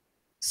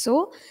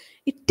 So,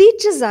 it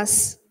teaches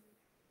us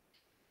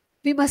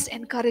we must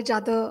encourage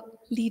other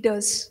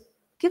leaders.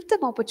 Give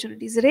them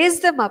opportunities. Raise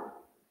them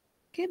up.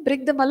 Okay,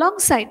 bring them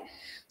alongside.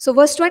 So,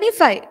 verse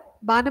 25,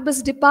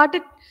 Barnabas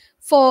departed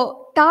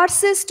for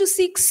Tarsus to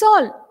seek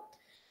Saul.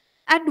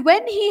 And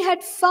when he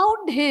had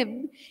found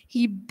him,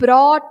 he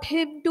brought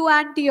him to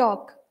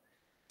Antioch.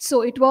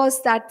 So it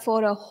was that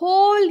for a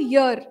whole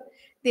year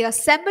they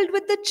assembled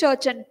with the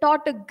church and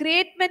taught a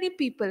great many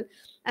people.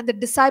 And the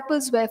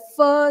disciples were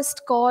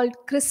first called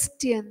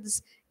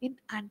Christians in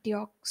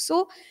Antioch.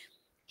 So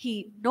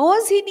he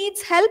knows he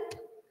needs help.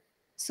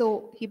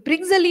 So he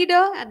brings a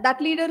leader, and that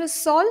leader is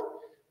Saul.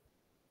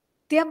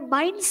 Their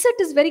mindset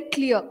is very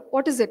clear.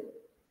 What is it?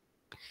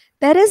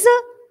 There is a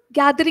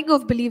gathering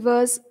of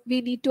believers.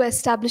 We need to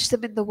establish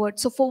them in the word.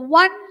 So for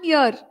 1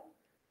 year,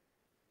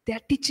 they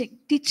are teaching.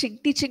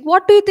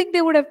 What do you think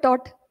they would have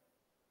taught?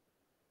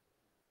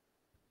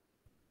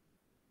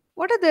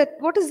 What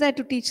is there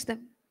to teach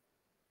them?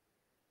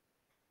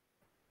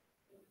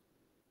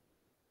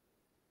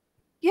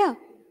 Yeah.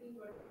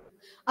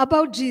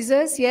 About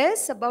Jesus,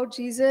 yes, about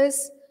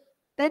Jesus.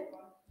 Then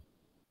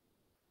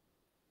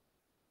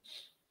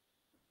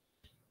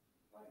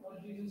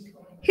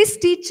his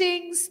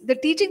teachings, the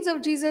teachings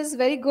of Jesus,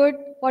 very good.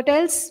 What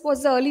else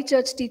was the early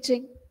church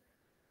teaching?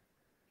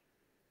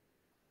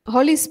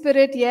 Holy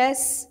Spirit,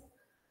 yes.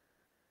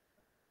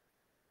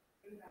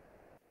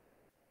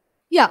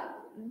 Yeah,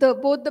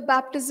 both the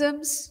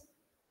baptisms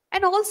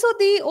and also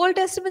the Old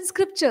Testament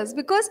scriptures,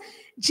 because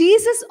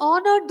Jesus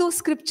honored those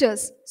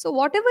scriptures. So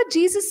whatever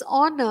Jesus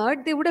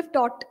honored, they would have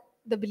taught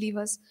the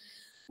believers.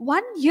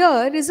 1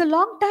 year is a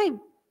long time.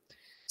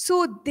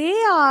 So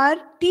they are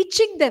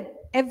teaching them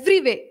every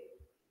way.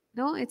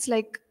 It's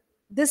like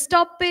this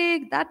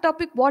topic, that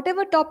topic,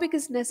 whatever topic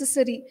is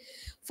necessary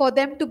for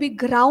them to be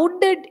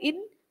grounded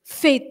in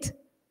faith,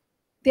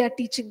 they are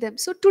teaching them.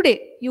 So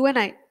today, you and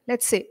I,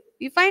 let's say,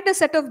 we find a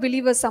set of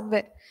believers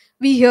somewhere.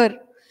 We hear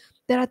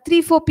there are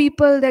 3-4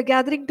 people, they're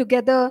gathering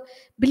together,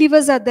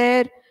 believers are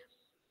there,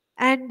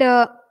 and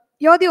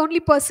you're the only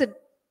person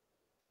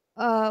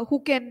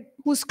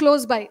who's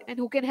close by and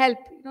who can help.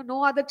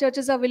 No other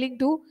churches are willing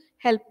to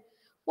help.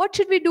 What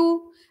should we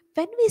do?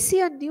 When we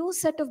see a new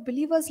set of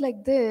believers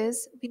like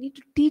this, we need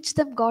to teach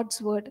them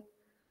God's word.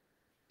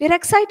 We're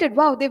excited.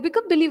 Wow, they've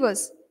become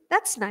believers.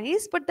 That's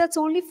nice, but that's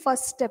only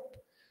first step.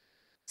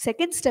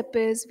 Second step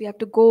is we have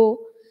to go,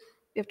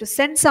 we have to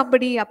send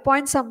somebody,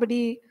 appoint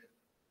somebody,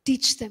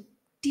 teach them.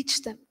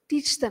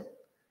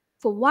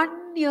 For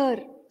 1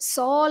 year,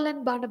 Saul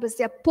and Barnabas,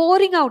 they are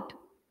pouring out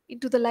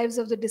into the lives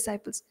of the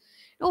disciples.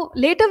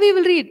 Later we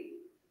will read,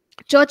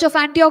 Church of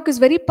Antioch is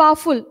very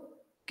powerful.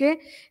 Okay,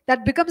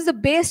 that becomes the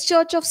base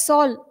church of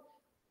Saul.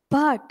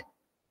 But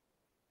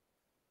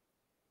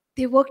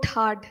they worked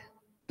hard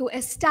to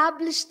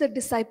establish the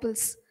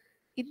disciples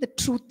in the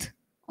truth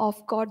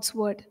of God's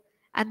word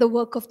and the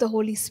work of the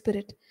Holy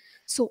Spirit.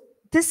 So,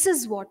 this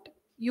is what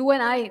you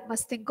and I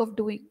must think of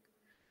doing.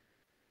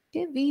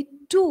 Okay, we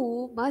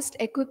too must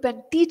equip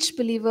and teach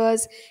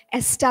believers,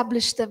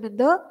 establish them in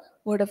the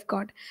word of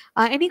God.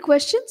 Any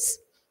questions?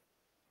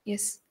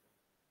 Yes.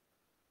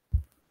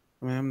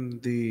 Ma'am,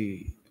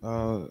 the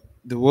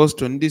verse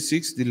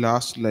 26, the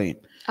last line.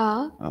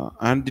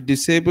 And the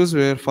disciples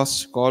were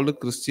first called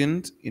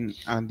Christians in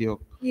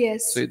Antioch.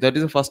 Yes. So that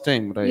is the first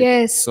time, right?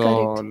 Yes, So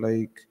correct.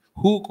 like,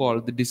 who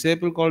called? The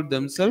disciple called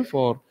themselves,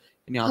 or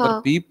any other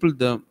Huh. people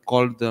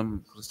called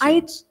them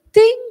I Christians?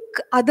 think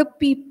other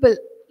people,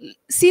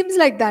 seems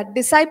like that.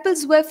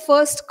 Disciples were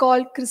first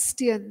called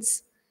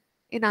Christians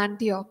in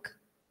Antioch.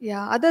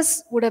 Yeah,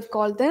 others would have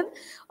called them.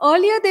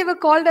 Earlier, they were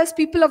called as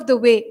people of the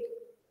way.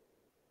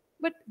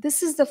 But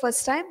this is the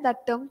first time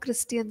that term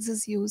Christians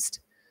is used.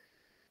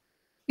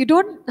 You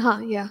don't,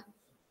 yeah.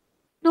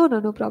 No,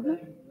 no problem.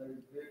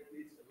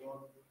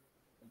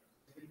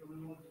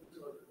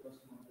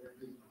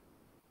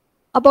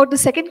 About the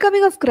second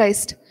coming of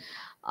Christ,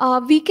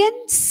 we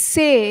can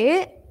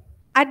say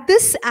at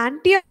this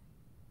Antioch,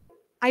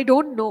 I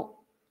don't know.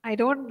 I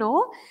don't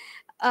know.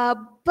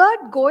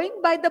 But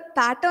going by the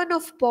pattern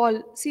of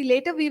Paul, see,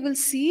 later we will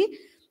see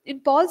in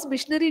Paul's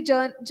missionary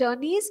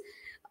journeys,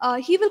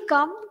 he will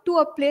come to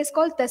a place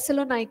called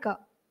Thessalonica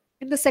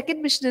in the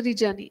second missionary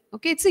journey.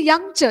 Okay, it's a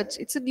young church,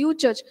 it's a new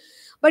church,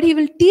 but he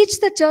will teach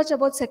the church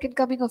about second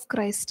coming of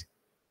Christ.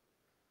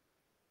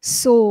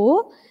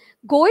 So,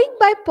 going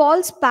by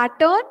Paul's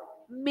pattern,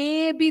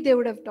 maybe they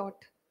would have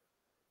taught.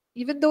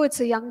 Even though it's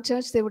a young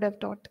church, they would have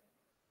taught.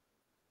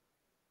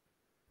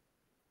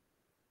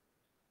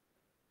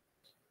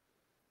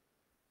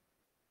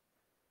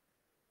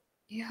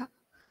 Yeah.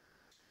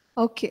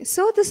 Okay,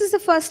 so this is the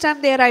first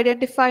time they are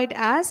identified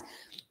as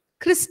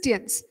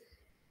Christians.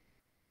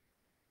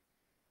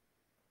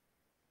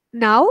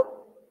 Now,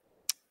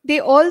 they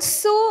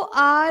also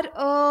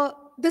are,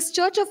 this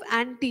church of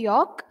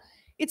Antioch,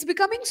 it's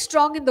becoming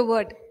strong in the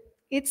word.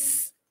 It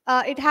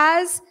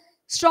has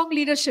strong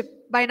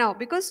leadership by now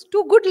because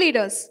two good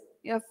leaders,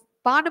 you have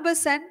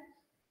Barnabas and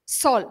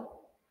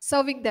Saul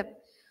serving them.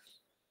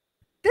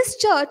 This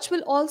church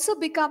will also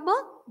become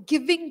a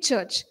giving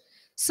church.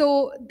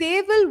 So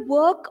they will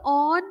work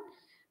on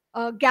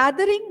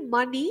gathering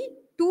money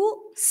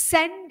to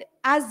send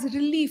as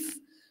relief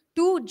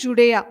to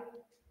Judea.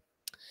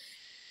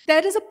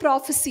 There is a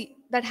prophecy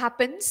that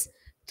happens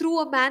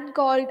through a man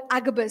called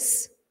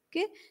Agabus.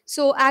 Okay,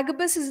 so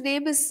Agabus, his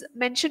name is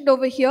mentioned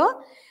over here.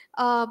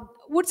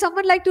 Would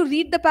someone like to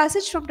read the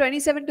passage from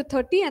 27 to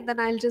 30 and then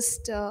I'll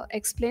just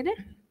explain it?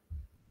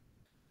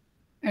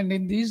 And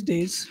in these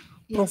days,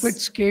 Yes.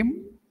 prophets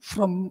came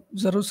from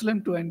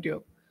Jerusalem to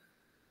Antioch.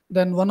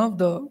 Then one of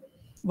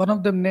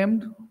them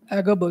named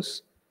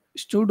Agabus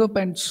stood up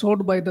and swore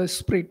by the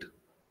Spirit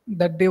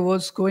that there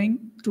was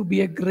going to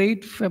be a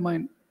great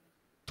famine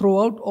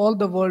throughout all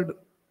the world,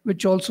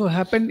 which also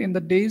happened in the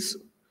days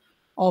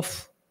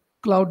of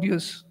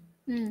Claudius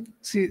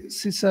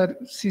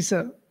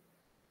Caesar.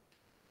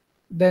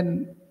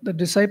 Then the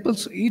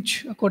disciples,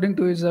 each according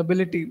to his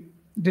ability,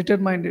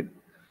 determined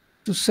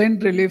to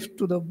send relief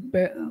to the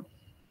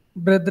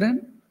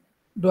brethren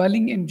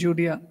dwelling in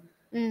Judea.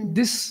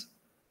 This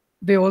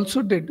they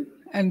also did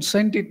and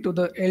sent it to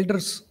the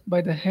elders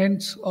by the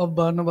hands of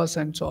Barnabas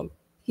and Saul.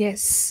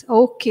 Yes,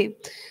 okay.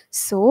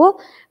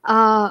 So,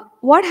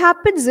 what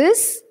happens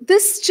is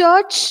this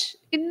church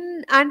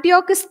in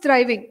Antioch is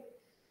thriving.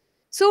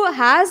 So,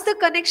 has the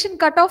connection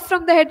cut off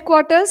from the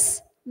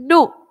headquarters?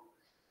 No.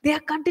 They are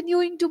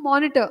continuing to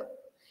monitor.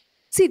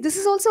 See, this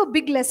is also a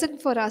big lesson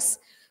for us.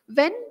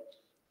 When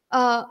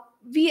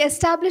we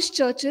establish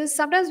churches,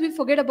 sometimes we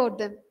forget about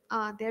them.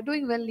 They are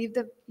doing well, leave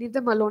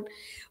them alone.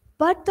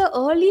 But the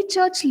early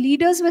church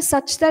leaders were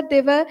such that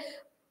they were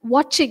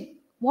watching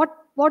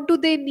what do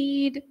they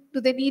need?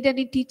 Do they need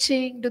any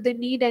teaching? Do they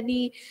need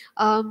any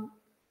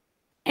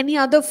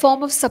other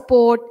form of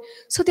support?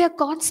 So they are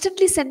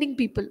constantly sending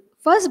people.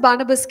 First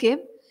Barnabas came.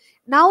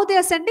 Now they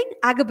are sending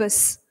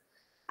Agabus.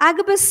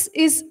 Agabus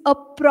is a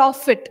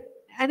prophet,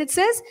 and it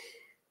says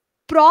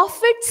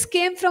prophets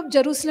came from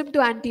Jerusalem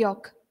to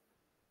Antioch.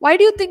 Why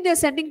do you think they are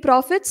sending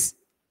prophets?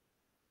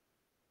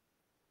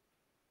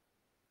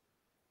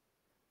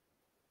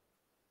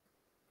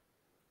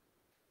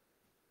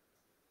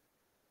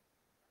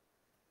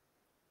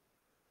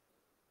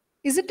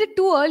 Isn't it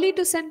too early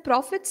to send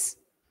prophets?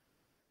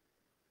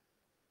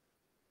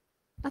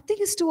 Nothing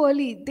is too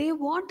early. They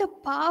want a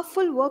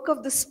powerful work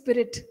of the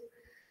Spirit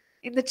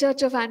in the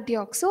church of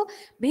Antioch. So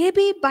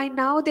maybe by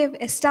now they've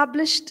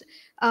established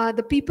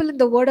the people in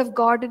the Word of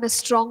God in a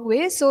strong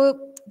way.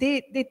 So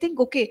they think,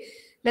 okay,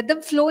 let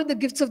them flow in the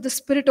gifts of the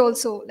Spirit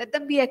also. Let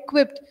them be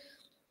equipped.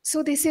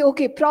 So they say,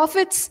 okay,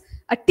 prophets,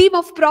 a team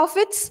of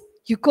prophets,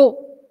 you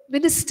go,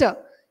 minister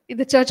in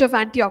the church of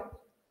Antioch.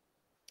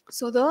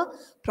 So the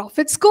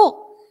prophets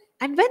go.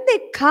 And when they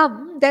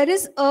come, there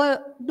is a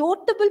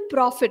notable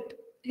prophet.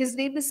 His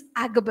name is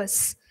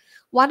Agabus.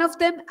 One of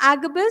them,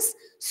 Agabus,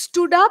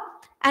 stood up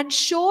and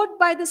showed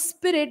by the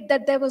Spirit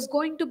that there was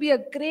going to be a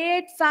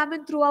great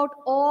famine throughout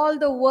all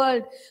the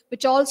world,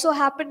 which also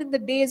happened in the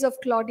days of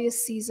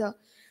Claudius Caesar.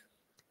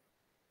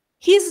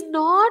 He's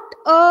not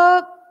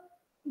a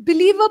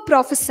believer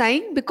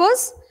prophesying,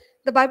 because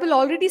the Bible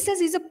already says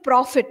he's a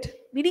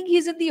prophet, meaning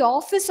he's in the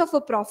office of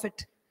a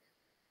prophet.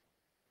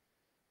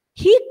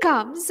 He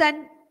comes,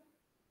 and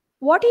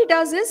what he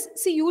does is,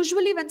 see,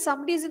 usually when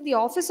somebody is in the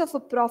office of a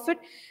prophet,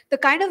 the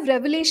kind of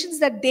revelations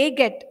that they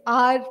get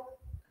are,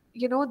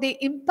 they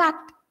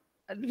impact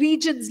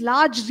regions,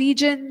 large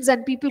regions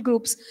and people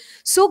groups.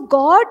 So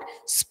God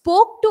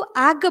spoke to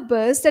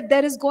Agabus that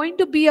there is going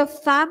to be a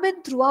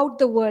famine throughout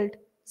the world.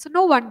 So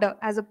no wonder,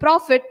 as a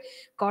prophet,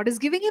 God is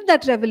giving him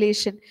that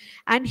revelation,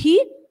 and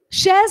he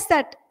shares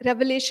that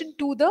revelation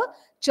to the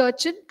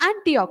church in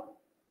Antioch.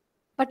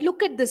 But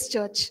look at this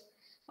church.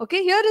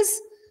 Okay, here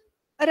is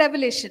a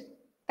revelation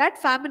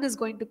that famine is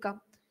going to come.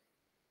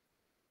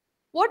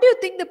 What do you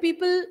think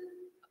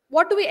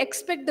what do we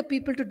expect the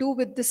people to do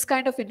with this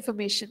kind of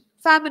information?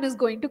 Famine is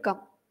going to come.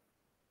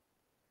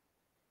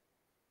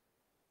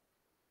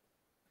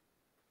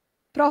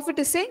 Prophet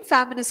is saying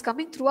famine is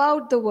coming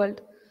throughout the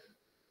world.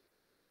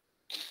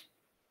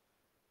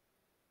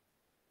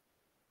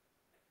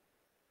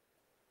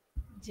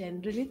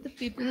 Generally, the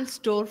people will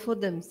store for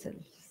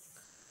themselves.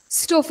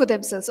 Store for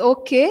themselves.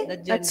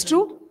 Okay, that's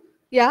true.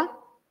 Yeah.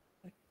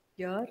 But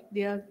here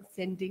they are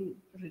sending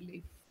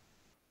relief.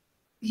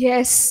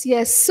 Yes,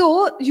 yes.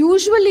 So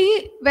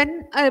usually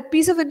when a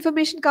piece of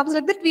information comes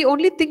like that, we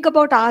only think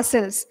about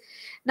ourselves.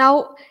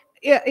 Now,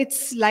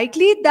 it's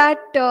likely that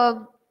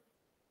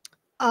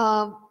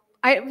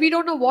we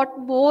don't know what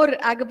more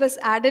Agabus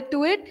added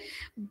to it,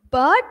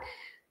 but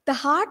the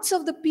hearts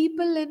of the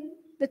people in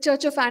the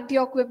church of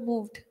Antioch were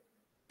moved.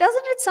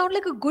 Doesn't it sound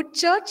like a good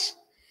church?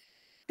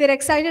 They're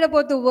excited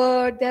about the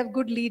word, they have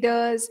good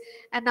leaders,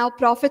 and now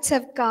prophets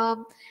have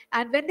come.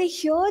 And when they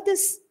hear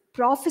this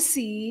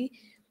prophecy,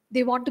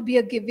 they want to be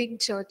a giving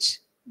church.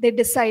 They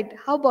decide,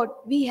 how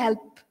about we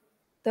help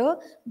the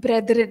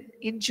brethren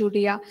in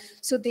Judea?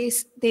 So they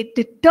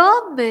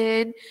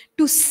determine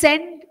to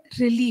send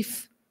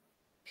relief,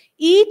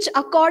 each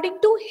according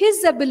to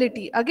his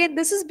ability. Again,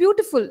 this is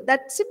beautiful.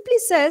 That simply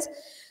says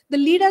the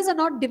leaders are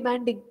not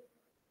demanding,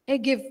 hey,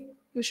 give.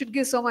 You should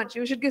give so much.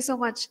 You should give so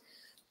much.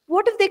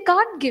 What if they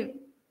can't give?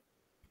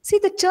 See,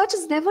 the church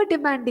is never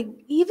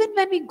demanding. Even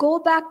when we go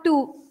back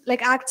to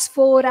like Acts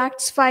 4,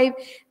 Acts 5,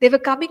 they were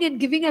coming and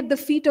giving at the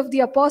feet of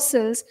the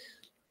apostles.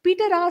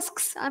 Peter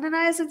asks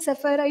Ananias and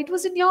Sapphira, it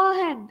was in your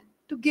hand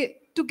to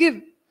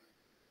give,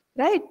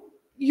 right?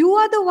 You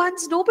are the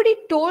ones, nobody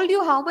told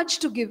you how much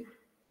to give,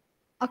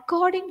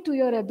 according to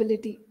your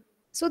ability.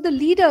 So the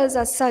leaders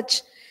are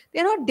such,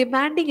 they're not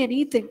demanding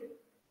anything.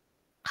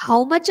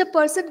 How much a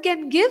person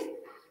can give,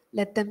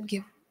 let them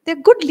give. They're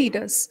good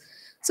leaders.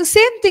 So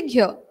same thing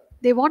here.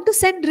 They want to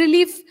send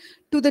relief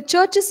to the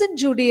churches in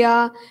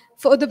Judea,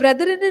 for the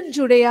brethren in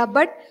Judea,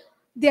 but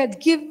they are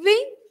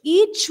giving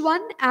each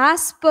one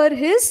as per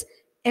his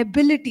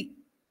ability.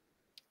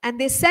 And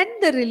they send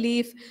the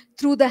relief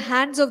through the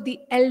hands of the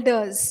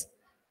elders,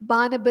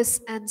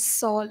 Barnabas and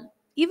Saul.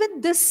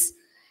 Even this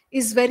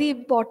is very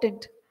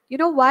important. You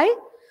know why?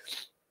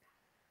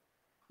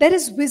 There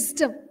is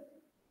wisdom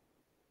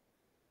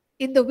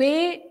in the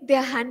way they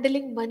are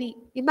handling money.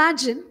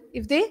 Imagine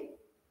if they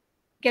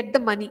get the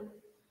money,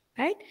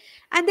 right?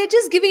 And they're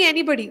just giving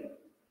anybody.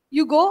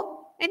 You go,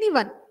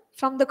 anyone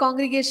from the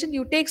congregation,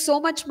 you take so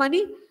much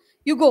money,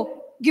 you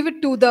go, give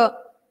it to the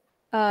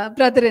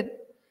brethren.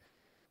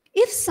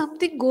 If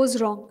something goes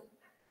wrong,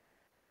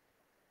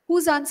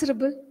 who's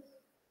answerable?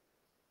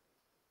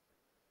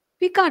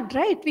 We can't,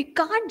 right? We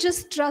can't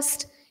just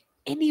trust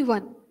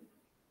anyone.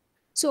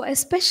 So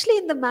especially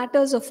in the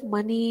matters of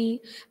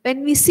money,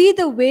 when we see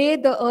the way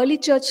the early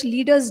church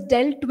leaders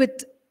dealt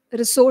with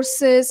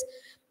resources,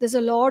 there's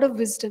a lot of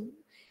wisdom.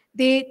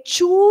 They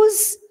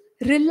choose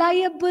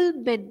reliable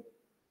men.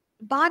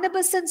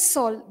 Barnabas and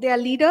Saul, they are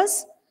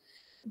leaders,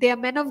 they are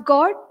men of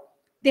God,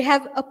 they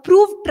have a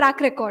proved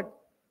track record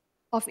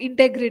of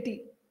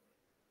integrity.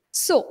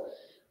 So,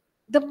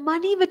 the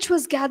money which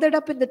was gathered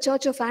up in the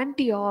church of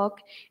Antioch,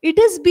 it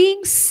is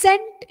being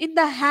sent in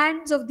the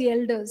hands of the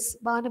elders,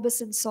 Barnabas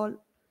and Saul.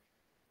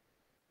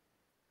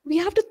 We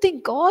have to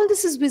think all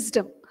this is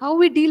wisdom, how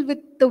we deal with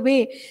the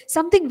way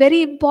something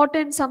very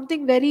important,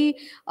 something very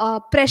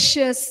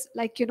precious,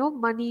 like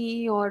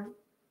money or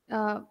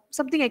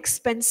something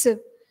expensive,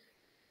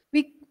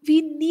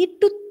 we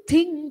need to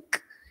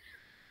think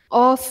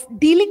of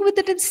dealing with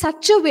it in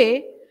such a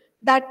way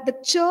that the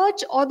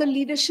church or the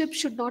leadership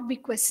should not be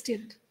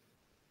questioned.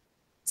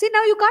 See,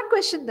 now you can't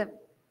question them,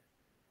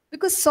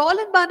 because Saul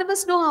and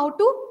Barnabas know how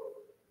to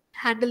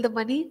handle the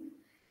money.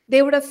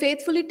 They would have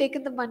faithfully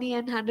taken the money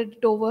and handed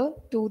it over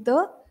to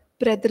the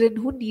brethren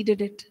who needed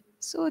it.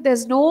 So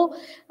there's no,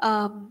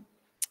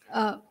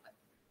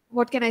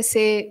 what can I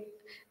say?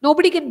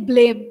 Nobody can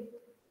blame.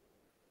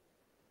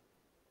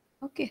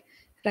 Okay,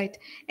 Right.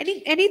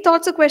 Any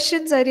thoughts or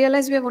questions? I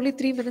realize we have only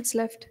 3 minutes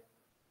left.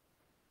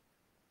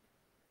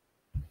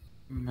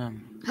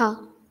 Ma'am. Huh.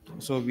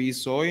 So we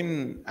saw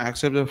in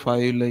Acts chapter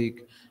 5,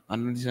 like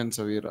Ananias and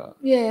Sapphira.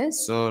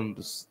 Yes. So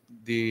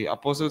the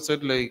apostle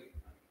said, like,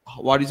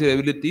 what is your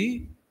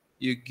ability?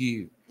 You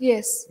give.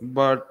 Yes.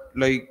 But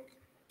like,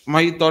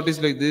 my thought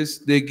is like this: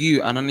 they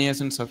give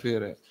Ananias and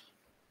Sapphira,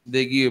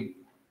 they give,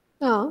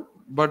 Huh.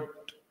 but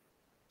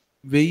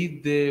why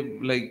they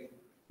like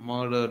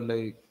murder,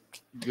 like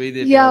why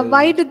they Yeah,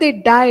 why die? did they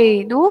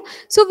die? No,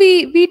 so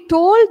we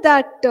told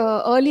that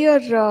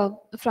earlier,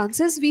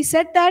 Francis. We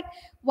said that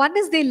one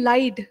is they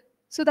lied.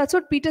 So that's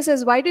what Peter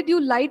says. Why did you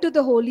lie to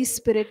the Holy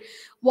Spirit?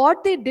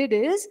 What they did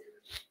is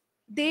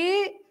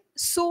they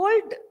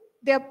sold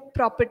their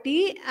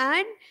property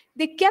and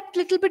they kept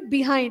little bit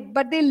behind,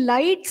 but they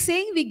lied,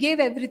 saying we gave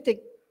everything.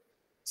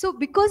 So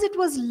because it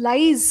was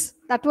lies,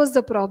 that was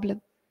the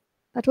problem.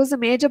 That was the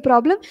major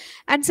problem.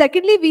 And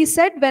secondly, we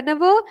said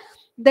whenever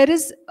there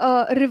is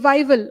a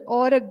revival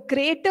or a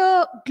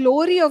greater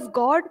glory of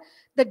God,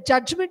 the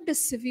judgment is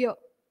severe.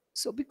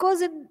 So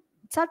because in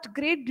such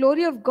great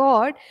glory of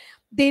God,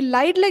 they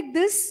lied like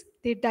this,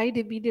 they died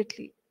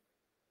immediately.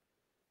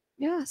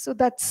 Yeah, so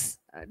that's,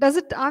 does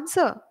it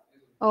answer?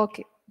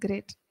 Okay,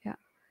 great. Yeah,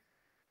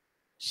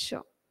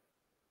 sure.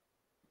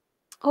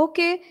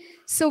 Okay,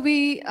 so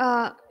we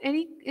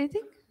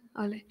anything?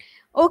 All right.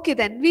 Okay,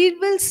 then we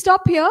will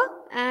stop here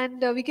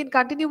and we can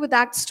continue with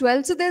Acts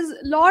 12. So there's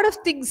a lot of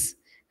things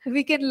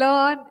we can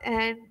learn,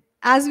 and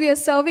as we are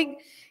serving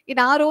in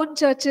our own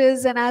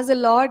churches and as a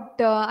Lord,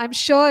 I'm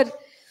sure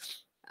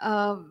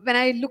when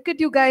I look at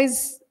you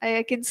guys,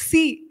 I can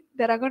see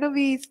there are going to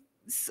be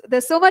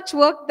there's so much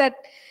work that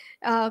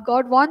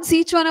God wants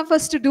each one of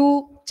us to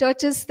do.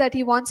 Churches that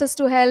He wants us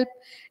to help,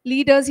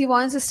 leaders He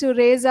wants us to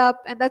raise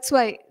up, and that's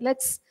why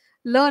let's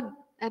learn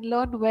and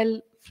learn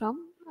well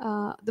from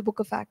the Book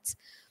of Acts.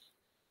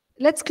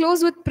 Let's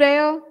close with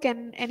prayer.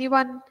 Can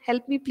anyone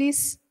help me,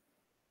 please?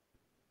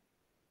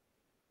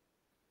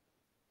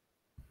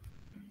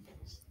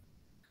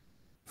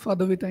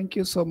 Father, we thank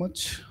you so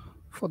much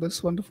for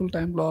this wonderful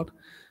time, Lord.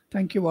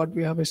 Thank you, Lord.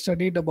 We have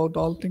studied about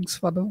all things,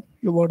 Father,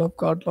 your word of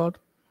God, Lord.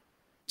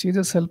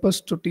 Jesus, help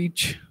us to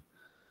teach,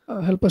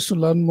 help us to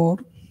learn more,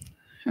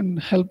 and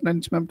help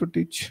Nanchmam to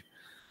teach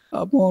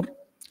more.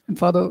 And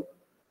Father,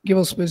 give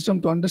us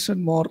wisdom to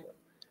understand more,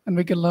 and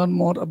we can learn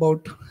more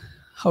about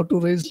how to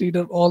raise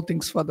leader, all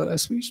things, Father,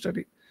 as we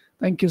study.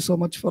 Thank you so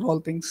much for all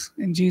things.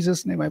 In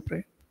Jesus' name I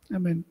pray.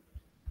 Amen.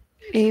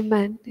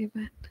 Amen.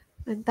 Amen.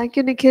 And thank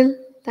you, Nikhil.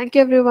 Thank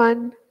you,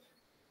 everyone.